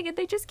and painting and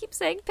they just keep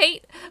saying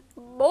paint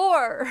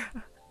more.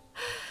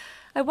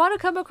 I want to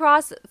come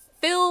across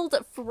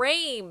filled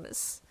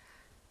frames.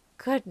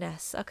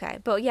 Goodness. Okay.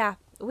 But yeah,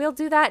 we'll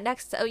do that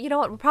next. You know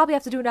what? We'll probably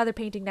have to do another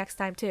painting next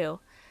time too.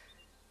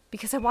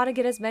 Because I want to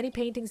get as many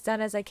paintings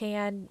done as I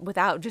can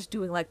without just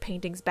doing like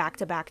paintings back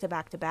to back to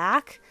back to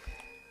back.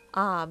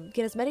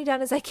 Get as many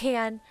done as I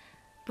can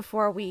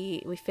before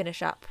we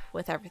finish up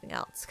with everything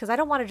else. Because I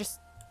don't want to just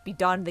be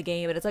done the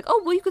game and it's like,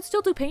 oh, well, you could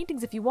still do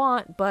paintings if you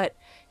want, but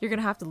you're going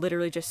to have to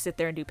literally just sit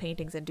there and do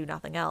paintings and do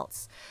nothing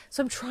else.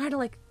 So I'm trying to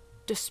like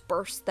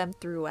disperse them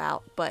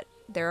throughout, but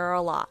there are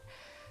a lot.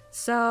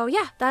 So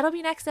yeah, that'll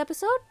be next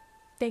episode.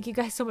 Thank you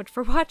guys so much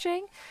for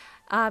watching.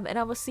 And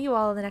I will see you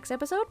all in the next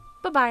episode.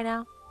 Bye-bye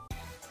now.